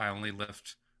bicep if I only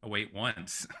lift a weight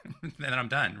once, then I'm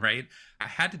done, right? I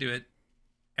had to do it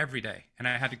every day. And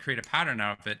I had to create a pattern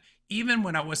out of it, even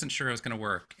when I wasn't sure it was going to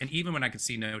work. And even when I could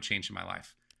see no change in my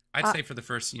life. I'd say for the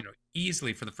first,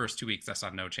 easily for the first 2 weeks, I saw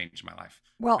no change in my life.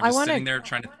 Well, I was sitting there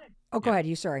trying to. Oh, go ahead.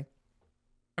 You sorry.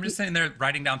 I'm just sitting there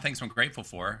writing down things I'm grateful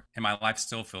for, and my life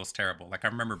still feels terrible. Like I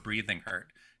remember breathing hurt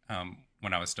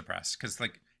when I was depressed because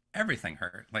like everything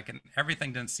hurt, like and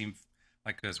everything didn't seem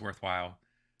like it was worthwhile.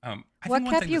 I what think one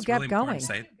kept thing you that's really going? important to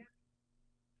say.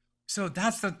 So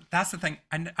that's the thing.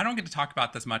 I don't get to talk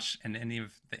about this much in any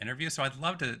of the interviews, so I'd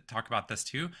love to talk about this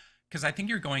too, because I think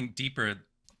you're going deeper,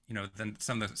 than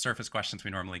some of the surface questions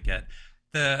we normally get.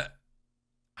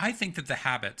 I think that the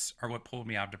habits are what pulled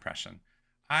me out of depression.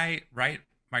 I write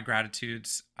my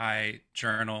gratitudes. I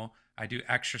journal. I do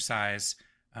exercise.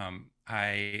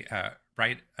 I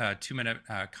write a 2-minute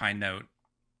kind note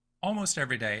almost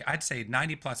every day. I'd say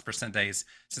 90+% days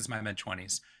since my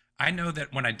mid-20s. I know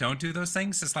that when I don't do those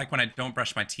things, it's like when I don't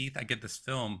brush my teeth, I get this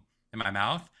film in my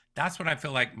mouth That's what I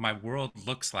feel like my world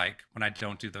looks like when I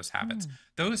don't do those habits.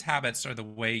 Those habits are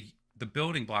the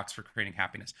building blocks for creating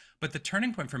happiness. But the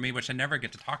turning point for me, which I never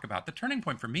get to talk about, the turning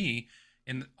point for me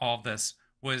in all of this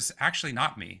was actually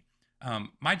not me.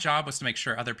 My job was to make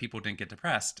sure other people didn't get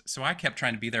depressed. So I kept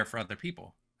trying to be there for other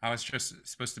people. I was just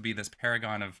supposed to be this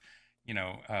paragon of,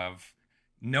 of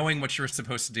knowing what you were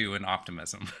supposed to do and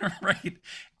optimism, right?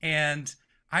 And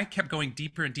I kept going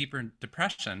deeper and deeper in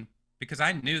depression because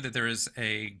I knew that there was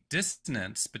a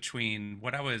dissonance between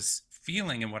what I was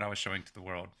feeling and what I was showing to the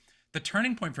world. The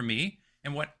turning point for me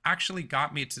and what actually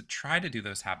got me to try to do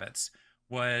those habits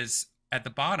was at the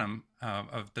bottom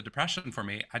of the depression for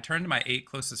me. I turned to my 8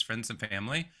 closest friends and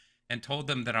family and told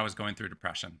them that I was going through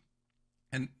depression.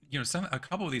 And a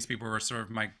couple of these people were sort of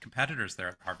my competitors there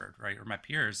at Harvard, right, or my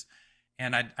peers.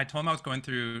 And I told them I was going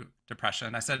through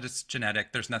depression. I said it's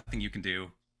genetic. There's nothing you can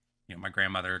do. My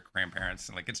grandmother, grandparents,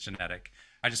 and it's genetic.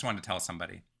 I just wanted to tell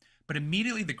somebody. But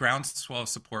immediately the groundswell of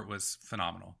support was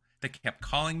phenomenal. They kept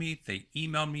calling me. They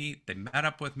emailed me. They met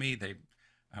up with me.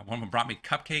 One of them brought me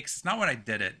cupcakes. It's not what I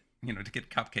did it, to get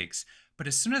cupcakes. But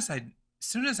as soon as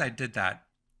I did that,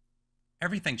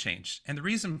 everything changed. And the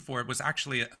reason for it was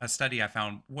actually a study I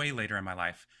found way later in my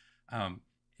life.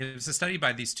 It was a study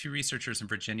by these 2 researchers in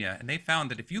Virginia, and they found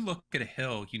that if you look at a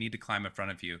hill you need to climb in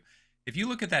front of you, if you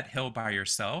look at that hill by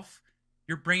yourself,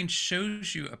 your brain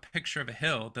shows you a picture of a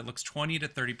hill that looks 20 to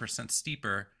 30%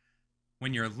 steeper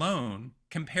when you're alone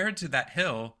compared to that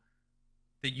hill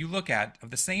that you look at of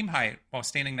the same height while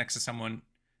standing next to someone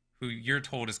who you're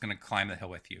told is going to climb the hill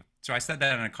with you. So I said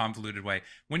that in a convoluted way.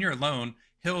 When you're alone,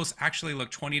 hills actually look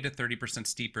 20 to 30%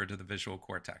 steeper to the visual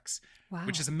cortex,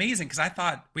 which is amazing because I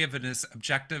thought we have this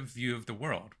objective view of the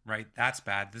world, right? That's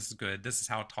bad. This is good. This is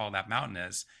how tall that mountain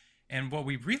is. And what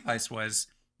we realized was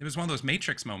it was one of those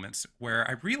matrix moments where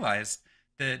I realized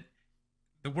that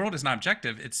the world is not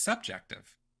objective, it's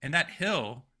subjective. And that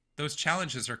hill, those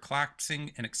challenges are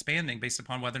collapsing and expanding based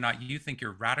upon whether or not you think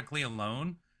you're radically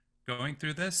alone going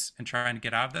through this and trying to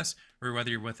get out of this, or whether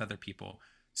you're with other people.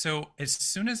 So as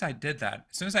soon as I did that,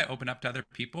 as soon as I opened up to other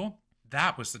people,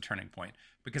 that was the turning point,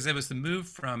 because it was the move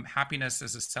from happiness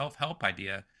as a self-help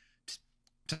idea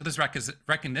to this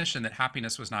recognition that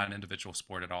happiness was not an individual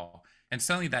sport at all. And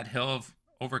suddenly that hill of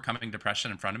overcoming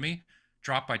depression in front of me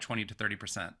dropped by 20 to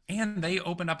 30%. And they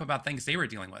opened up about things they were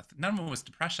dealing with. None of them was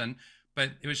depression,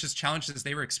 but it was just challenges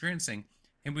they were experiencing.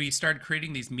 And we started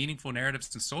creating these meaningful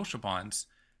narratives and social bonds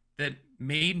that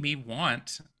made me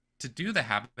want to do the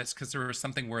habits because there was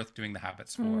something worth doing the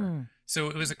habits for. So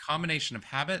it was a combination of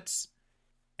habits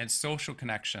and social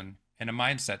connection and a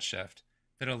mindset shift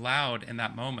that allowed in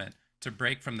that moment to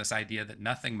break from this idea that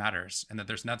nothing matters and that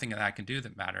there's nothing that I can do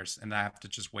that matters and I have to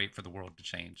just wait for the world to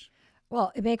change.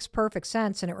 Well, it makes perfect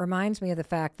sense. And it reminds me of the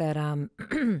fact that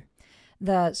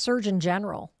the Surgeon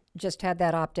General just had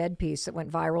that op-ed piece that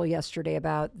went viral yesterday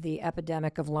about the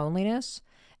epidemic of loneliness.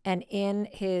 And in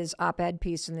his op-ed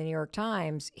piece in the New York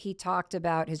Times, he talked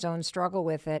about his own struggle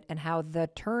with it and how the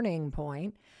turning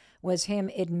point was him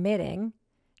admitting,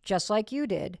 just like you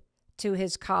did, to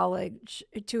his college,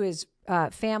 to his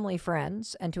family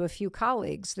friends, and to a few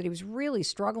colleagues that he was really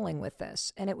struggling with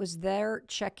this. And it was their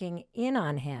checking in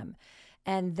on him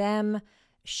and them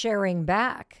sharing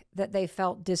back that they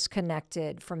felt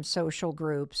disconnected from social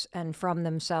groups and from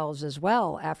themselves as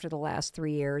well after the last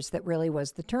 3 years that really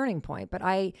was the turning point. But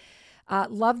I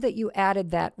love that you added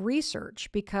that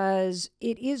research, because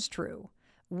it is true.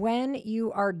 When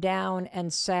you are down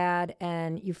and sad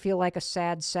and you feel like a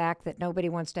sad sack that nobody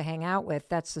wants to hang out with,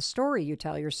 that's the story you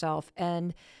tell yourself.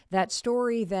 And that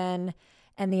story then,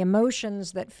 and the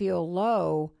emotions that feel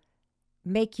low,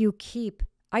 make you keep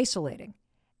isolating.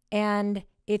 And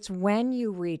it's when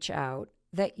you reach out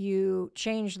that you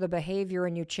change the behavior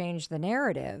and you change the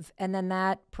narrative. And then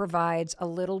that provides a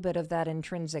little bit of that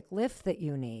intrinsic lift that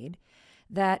you need,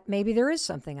 that maybe there is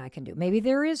something I can do. Maybe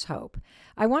there is hope.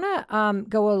 I want to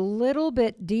go a little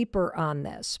bit deeper on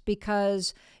this,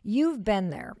 because you've been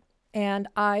there and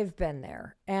I've been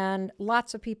there and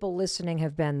lots of people listening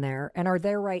have been there and are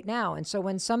there right now. And so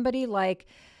when somebody like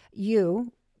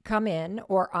you come in,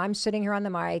 or I'm sitting here on the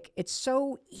mic, it's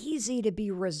so easy to be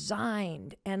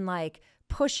resigned and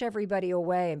push everybody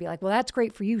away and be like, well, that's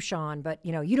great for you, Sean, but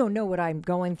you don't know what I'm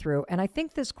going through. And I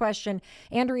think this question,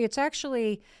 Andrea, it's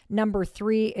actually number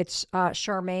 3. It's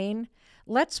Charmaine.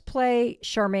 Let's play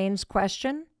Charmaine's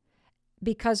question,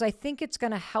 because I think it's going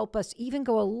to help us even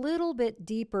go a little bit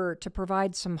deeper to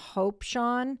provide some hope,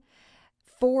 Sean,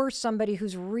 for somebody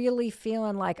who's really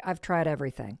feeling like I've tried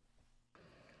everything.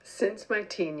 Since my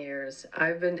teen years,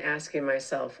 I've been asking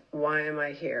myself, why am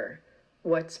I here?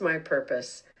 What's my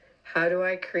purpose? How do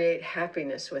I create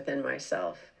happiness within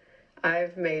myself?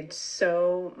 I've made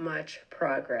so much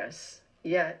progress,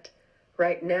 yet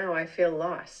right now I feel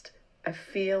lost. I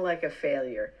feel like a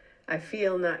failure. I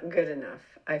feel not good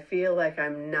enough. I feel like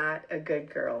I'm not a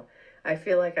good girl. I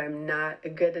feel like I'm not a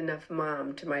good enough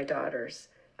mom to my daughters.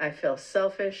 I feel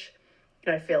selfish.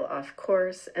 I feel off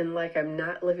course and like I'm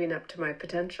not living up to my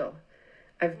potential.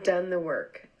 I've done the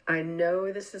work. I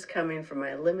know this is coming from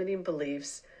my limiting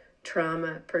beliefs,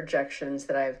 trauma, projections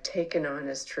that I have taken on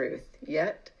as truth.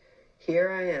 Yet,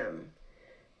 here I am,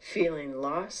 feeling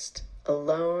lost,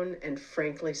 alone, and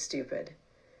frankly stupid.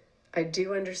 I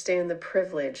do understand the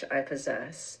privilege I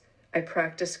possess. I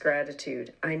practice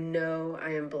gratitude. I know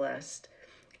I am blessed.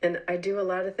 And I do a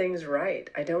lot of things right.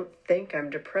 I don't think I'm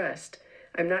depressed.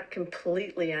 I'm not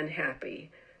completely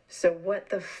unhappy. So what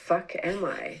the fuck am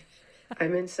I?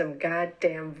 I'm in some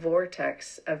goddamn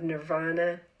vortex of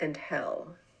nirvana and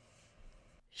hell.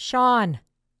 Sean,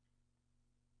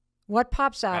 what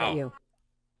pops out at Wow. you?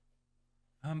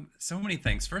 So many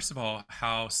things. First of all,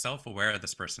 how self-aware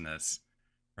this person is,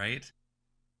 right?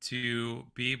 To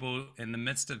be able, in the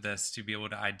midst of this, to be able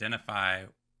to identify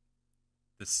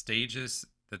the stages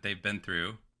that they've been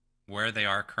through, where they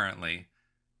are currently,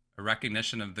 a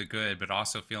recognition of the good, but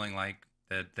also feeling like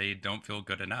that they don't feel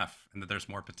good enough and that there's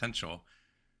more potential.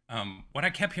 What I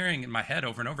kept hearing in my head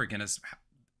over and over again is,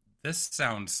 this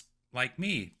sounds like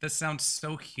me. This sounds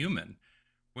so human.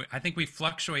 I think we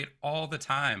fluctuate all the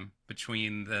time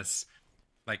between this,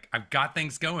 like, I've got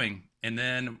things going, and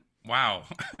then, wow,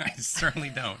 I certainly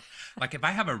don't. Like, if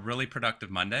I have a really productive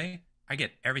Monday, I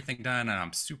get everything done and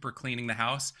I'm super cleaning the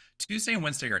house. Tuesday and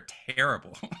Wednesday are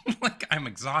terrible. Like, I'm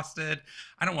exhausted.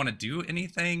 I don't want to do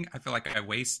anything. I feel like I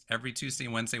waste every Tuesday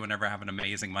and Wednesday whenever I have an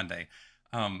amazing Monday.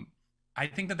 I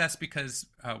think that that's because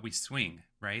we swing,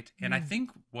 right? And I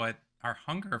think what our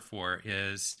hunger for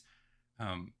is,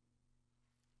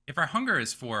 if our hunger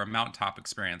is for a mountaintop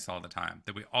experience all the time,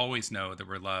 that we always know that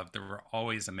we're loved, that we're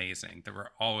always amazing, that we're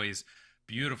always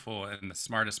beautiful and the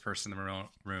smartest person in the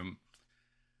room,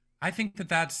 I think that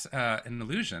that's an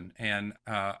illusion and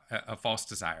a false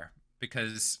desire,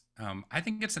 because I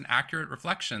think it's an accurate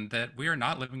reflection that we are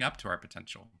not living up to our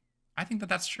potential. I think that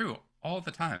that's true all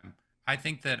the time. I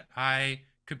think that I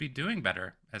could be doing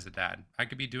better as a dad. I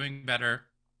could be doing better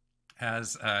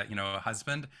as a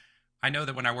husband. I know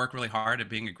that when I work really hard at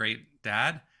being a great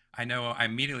dad, I know I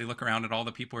immediately look around at all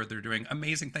the people that are doing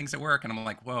amazing things at work, and I'm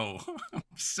like, whoa, I'm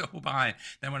so behind.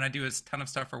 Then when I do a ton of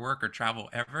stuff for work or travel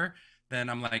ever, then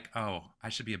I'm like, oh, I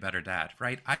should be a better dad,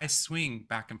 right? I swing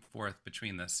back and forth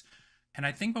between this. And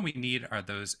I think what we need are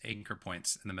those anchor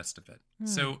points in the midst of it.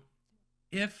 So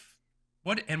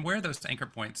where those anchor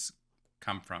points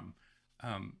come from.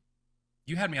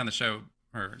 You had me on the show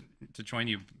or to join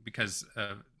you because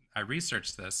I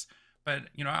researched this, but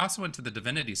I also went to the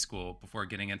divinity school before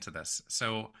getting into this.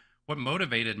 So what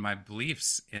motivated my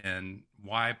beliefs in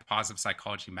why positive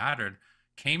psychology mattered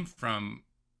came from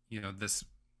this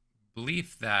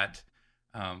belief that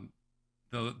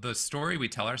the story we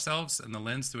tell ourselves and the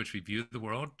lens through which we view the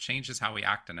world changes how we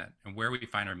act in it and where we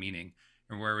find our meaning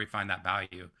and where we find that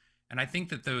value. And I think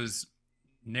that those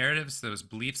narratives, those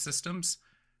belief systems,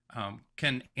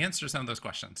 can answer some of those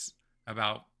questions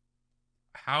about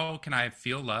how can I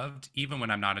feel loved even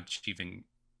when I'm not achieving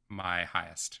my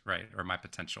highest, right, or my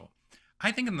potential.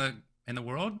 I think in the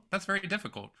world that's very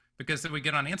difficult, because then we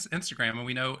get on Instagram and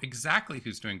we know exactly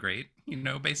who's doing great,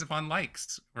 based upon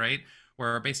likes, right,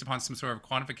 or based upon some sort of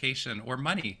quantification, or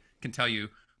money can tell you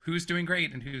who's doing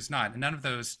great and who's not. And none of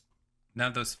those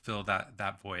fill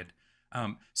that void.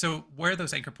 So where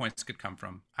those anchor points could come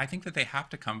from, I think that they have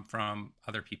to come from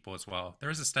other people as well. There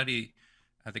was a study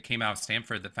that came out of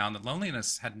Stanford that found that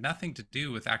loneliness had nothing to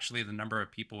do with actually the number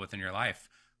of people within your life.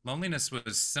 Loneliness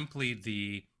was simply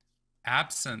the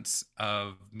absence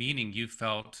of meaning you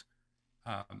felt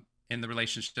in the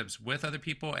relationships with other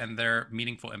people and their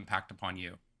meaningful impact upon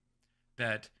you.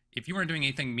 That if you weren't doing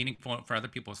anything meaningful for other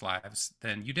people's lives,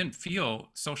 then you didn't feel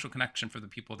social connection for the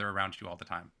people that are around you all the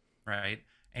time, right?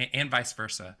 And vice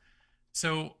versa.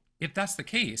 So if that's the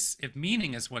case, if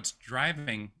meaning is what's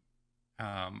driving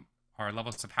our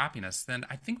levels of happiness, then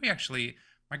I think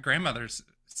my grandmother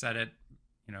said it,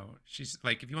 she's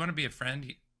like, if you want a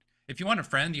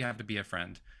friend, you have to be a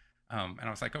friend. And I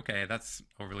was like, okay, that's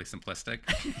overly simplistic.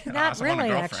 Not I also want a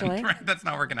really, girlfriend, actually. right? That's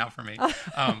not working out for me.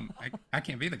 I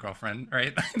can't be the girlfriend,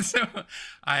 right? So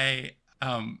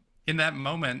in that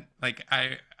moment, like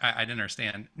I didn't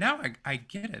understand. Now I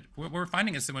get it. What we're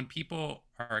finding is that when people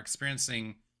are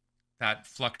experiencing that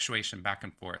fluctuation back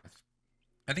and forth,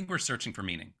 I think we're searching for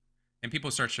meaning. And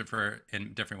people search it for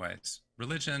in different ways,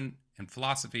 religion and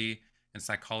philosophy and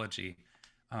psychology.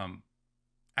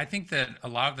 I think that a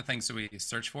lot of the things that we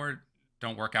search for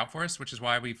don't work out for us, which is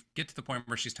why we get to the point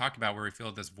where she's talking about where we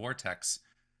feel this vortex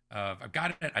of I've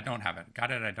got it, I don't have it,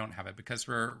 got it, I don't have it, because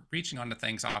we're reaching onto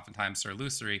things oftentimes that are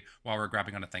illusory while we're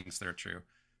grabbing onto things that are true.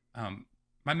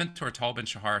 My mentor Tal Ben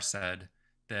Shahar said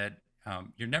that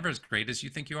you're never as great as you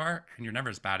think you are, and you're never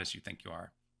as bad as you think you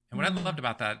are. And what I loved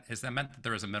about that is that meant that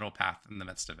there was a middle path in the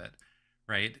midst of it,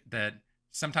 right? That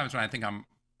sometimes when I think I'm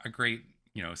a great,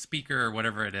 speaker or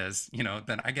whatever it is,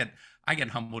 then I get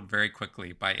humbled very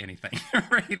quickly by anything,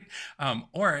 right?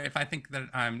 Or if I think that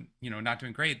I'm, not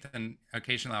doing great, then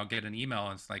occasionally I'll get an email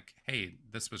and it's like, hey,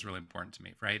 this was really important to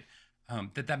me, right?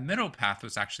 That middle path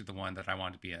was actually the one that I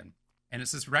wanted to be in. And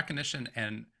it's this recognition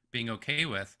and being okay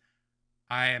with,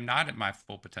 I am not at my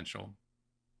full potential,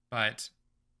 but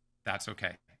that's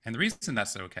okay. And the reason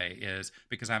that's okay is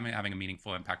because I'm having a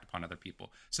meaningful impact upon other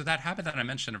people. So that habit that I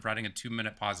mentioned of writing a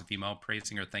 2-minute positive email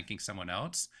praising or thanking someone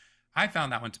else, I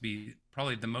found that one to be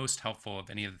probably the most helpful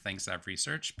of any of the things that I've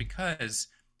researched, because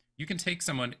you can take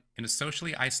someone in a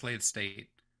socially isolated state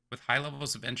with high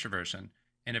levels of introversion,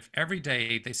 and if every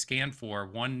day they scan for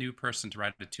one new person to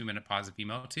write a 2-minute positive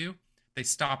email to, they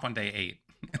stop on day 8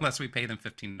 unless we pay them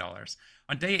 $15.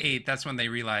 On day 8, that's when they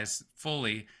realize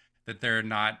fully that they're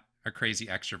not a crazy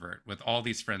extrovert with all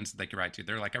these friends that they could write to.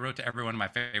 They're like, I wrote to everyone on my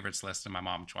favorites list and my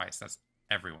mom twice. That's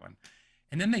everyone.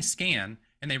 And then they scan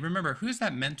and they remember, who's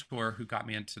that mentor who got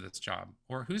me into this job?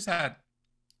 Or who's that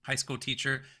high school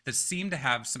teacher that seemed to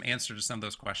have some answer to some of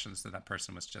those questions that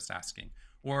person was just asking?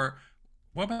 Or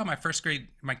what about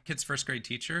my kid's first grade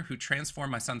teacher who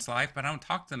transformed my son's life, but I don't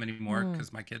talk to them anymore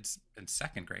because my kid's in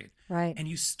 2nd grade. Right. And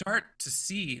you start to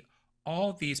see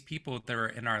all these people that are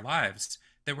in our lives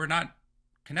that we're not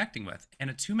connecting with. And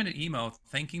a 2-minute email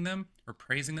thanking them or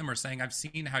praising them or saying, I've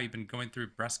seen how you've been going through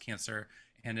breast cancer,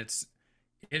 and it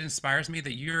inspires me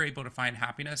that you're able to find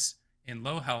happiness in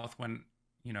low health when,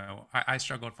 I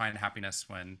struggle to find happiness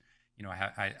when,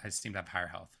 I seem to have higher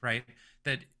health, right?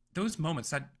 That those moments,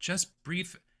 that just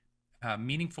brief,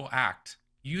 meaningful act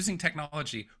using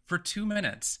technology for 2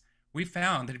 minutes, we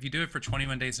found that if you do it for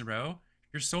 21 days in a row,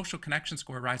 your social connection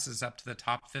score rises up to the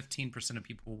top 15% of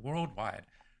people worldwide,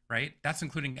 right? That's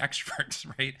including extroverts,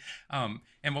 right?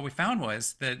 And what we found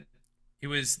was that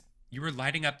you were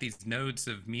lighting up these nodes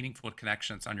of meaningful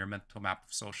connections on your mental map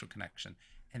of social connection.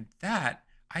 And that,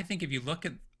 I think if you look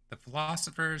at the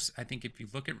philosophers, I think if you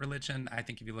look at religion, I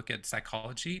think if you look at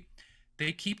psychology,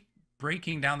 they keep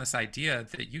breaking down this idea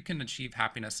that you can achieve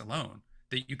happiness alone,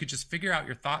 that you could just figure out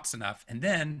your thoughts enough and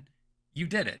then you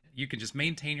did it. You can just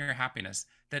maintain your happiness,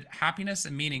 that happiness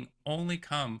and meaning only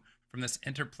come from this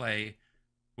interplay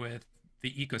with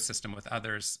the ecosystem, with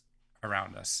others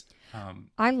around us.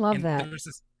 I love that.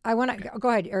 I want to go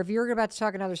ahead. Or if you're about to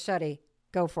talk another study,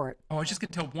 go for it. Oh, I was just going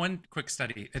to tell one quick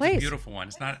study. It's Please. A beautiful one.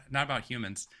 It's not about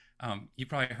humans. You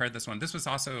probably heard this one. This was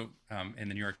also in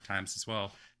the New York Times as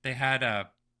well. They had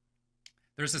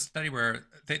there's a study where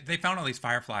they found all these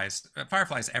fireflies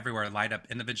everywhere light up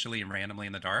individually and randomly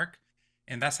in the dark.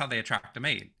 And that's how they attract a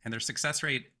mate. And their success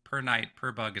rate per night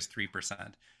per bug is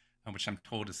 3%, which I'm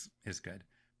told is good.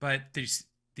 But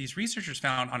these researchers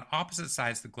found on opposite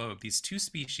sides of the globe, these 2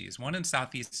 species, one in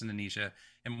Southeast Indonesia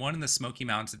and one in the Smoky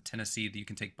Mountains of Tennessee that you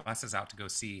can take buses out to go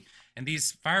see. And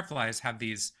these fireflies have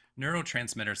these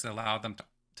neurotransmitters that allow them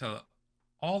to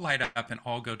all light up and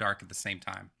all go dark at the same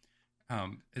time,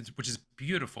 which is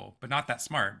beautiful, but not that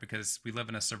smart because we live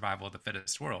in a survival of the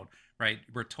fittest world, right?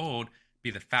 We're told be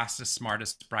the fastest,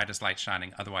 smartest, brightest light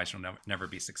shining, otherwise you'll never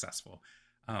be successful.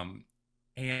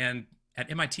 And at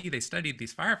MIT, they studied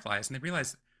these fireflies and they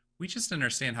realized we just didn't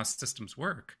understand how systems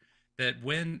work. That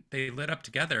when they lit up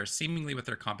together, seemingly with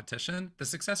their competition, the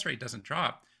success rate doesn't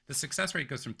drop. The success rate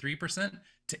goes from 3%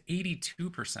 to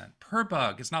 82% per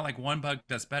bug. It's not like one bug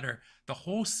does better. The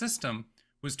whole system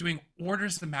was doing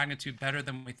orders of magnitude better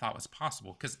than we thought was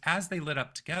possible, because as they lit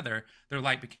up together, their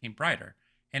light became brighter.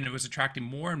 And it was attracting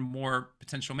more and more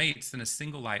potential mates than a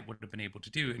single light would have been able to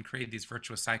do, and create these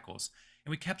virtuous cycles.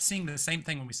 And we kept seeing the same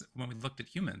thing when we looked at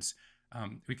humans.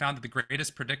 We found that the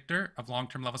greatest predictor of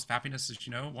long-term levels of happiness, as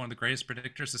you know, one of the greatest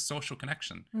predictors is social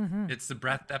connection. Mm-hmm. It's the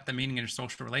breadth, depth, and meaning in your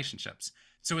social relationships.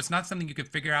 So it's not something you could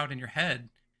figure out in your head,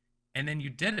 and then you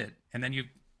did it, and then you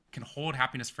can hold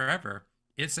happiness forever.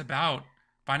 It's about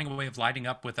finding a way of lighting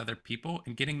up with other people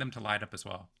and getting them to light up as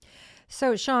well.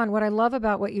 So, Sean, what I love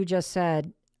about what you just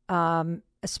said,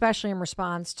 especially in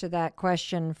response to that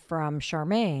question from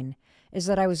Charmaine, is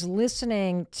that I was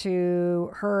listening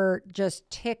to her just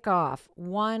tick off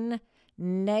one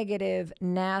negative,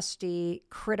 nasty,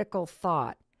 critical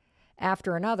thought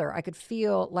after another, I could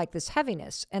feel like this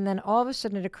heaviness. And then all of a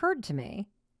sudden it occurred to me,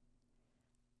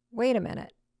 wait a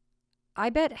minute. I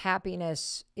bet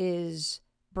happiness is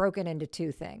broken into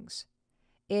two things.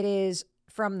 It is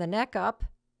from the neck up,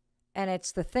 and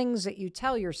it's the things that you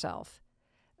tell yourself.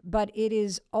 But it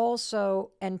is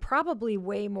also, and probably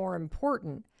way more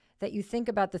important, that you think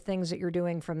about the things that you're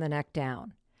doing from the neck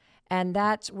down. And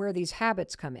that's where these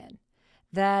habits come in.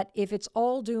 That if it's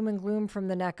all doom and gloom from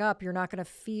the neck up, you're not going to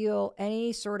feel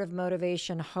any sort of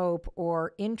motivation, hope,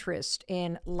 or interest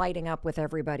in lighting up with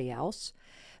everybody else.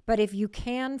 But if you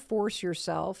can force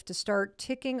yourself to start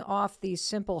ticking off these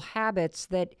simple habits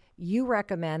that you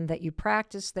recommend, that you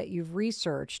practice, that you've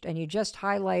researched, and you just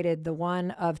highlighted the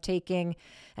one of taking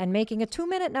and making a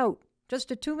 2-minute note,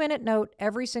 just a 2-minute note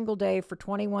every single day for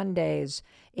 21 days,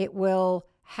 it will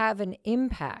have an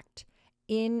impact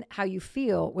in how you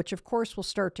feel, which of course will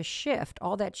start to shift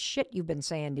all that shit you've been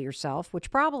saying to yourself, which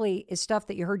probably is stuff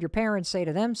that you heard your parents say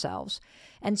to themselves.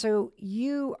 And so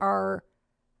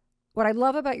what I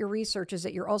love about your research is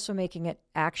that you're also making it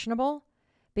actionable,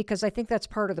 because I think that's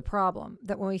part of the problem,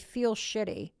 that when we feel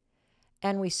shitty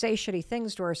and we say shitty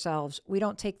things to ourselves, we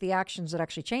don't take the actions that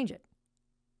actually change it.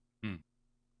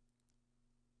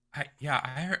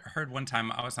 I heard one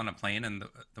time I was on a plane and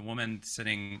the woman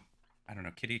sitting, I don't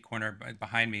know, kitty corner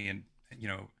behind me and,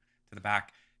 to the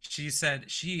back, she said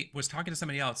she was talking to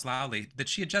somebody else loudly that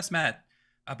she had just met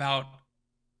about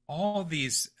all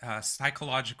these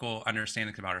psychological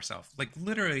understandings about herself, like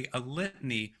literally a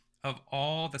litany of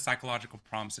all the psychological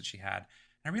problems that she had.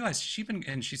 And I realized she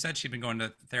said she'd been going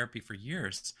to therapy for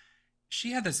years.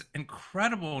 She had this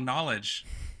incredible knowledge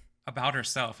about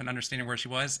herself and understanding where she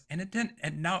was. And it didn't,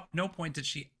 at no point did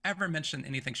she ever mention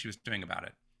anything she was doing about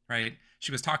it. Right.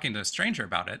 She was talking to a stranger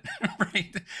about it.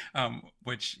 Right.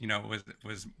 Which,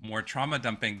 was more trauma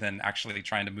dumping than actually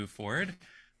trying to move forward.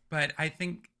 But I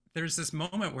think there's this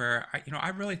moment where I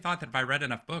really thought that if I read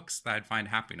enough books that I'd find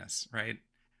happiness, right?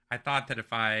 I thought that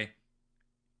if I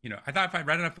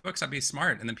read enough books, I'd be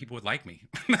smart and then people would like me.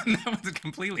 That was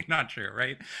completely not true,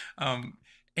 right?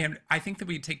 And I think that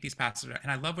we take these paths,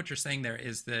 and I love what you're saying there,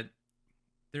 is that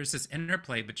there's this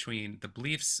interplay between the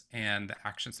beliefs and the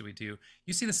actions that we do.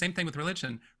 You see the same thing with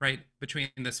religion, right? Between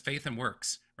this faith and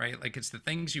works, right? Like it's the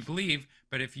things you believe,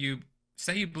 but if you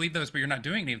say you believe those, but you're not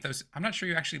doing any of those, I'm not sure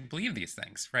you actually believe these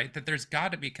things, right? That there's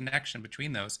got to be connection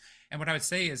between those. And what I would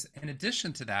say is, in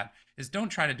addition to that, is don't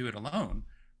try to do it alone,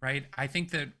 right? I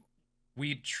think that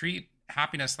we treat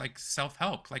happiness like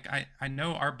self-help. Like I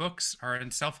know our books are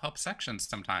in self-help sections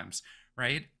sometimes,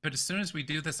 right? But as soon as we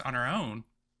do this on our own,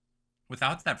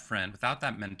 without that friend, without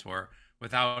that mentor,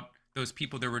 without those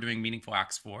people that we're doing meaningful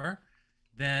acts for,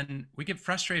 then we get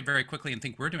frustrated very quickly and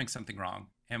think we're doing something wrong.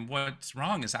 And what's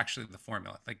wrong is actually the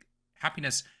formula. Like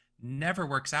happiness never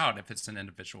works out if it's an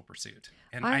individual pursuit.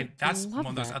 And that's one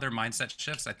of those other mindset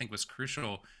shifts I think was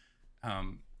crucial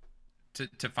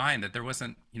to find, that there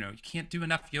wasn't, you can't do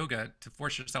enough yoga to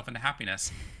force yourself into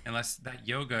happiness unless that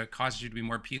yoga causes you to be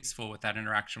more peaceful with that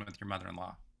interaction with your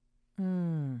mother-in-law.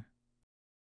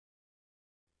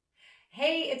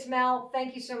 Hey, it's Mel.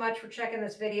 Thank you so much for checking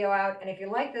this video out. And if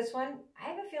you like this one, I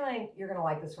have a feeling you're going to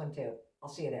like this one too. I'll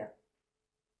see you there.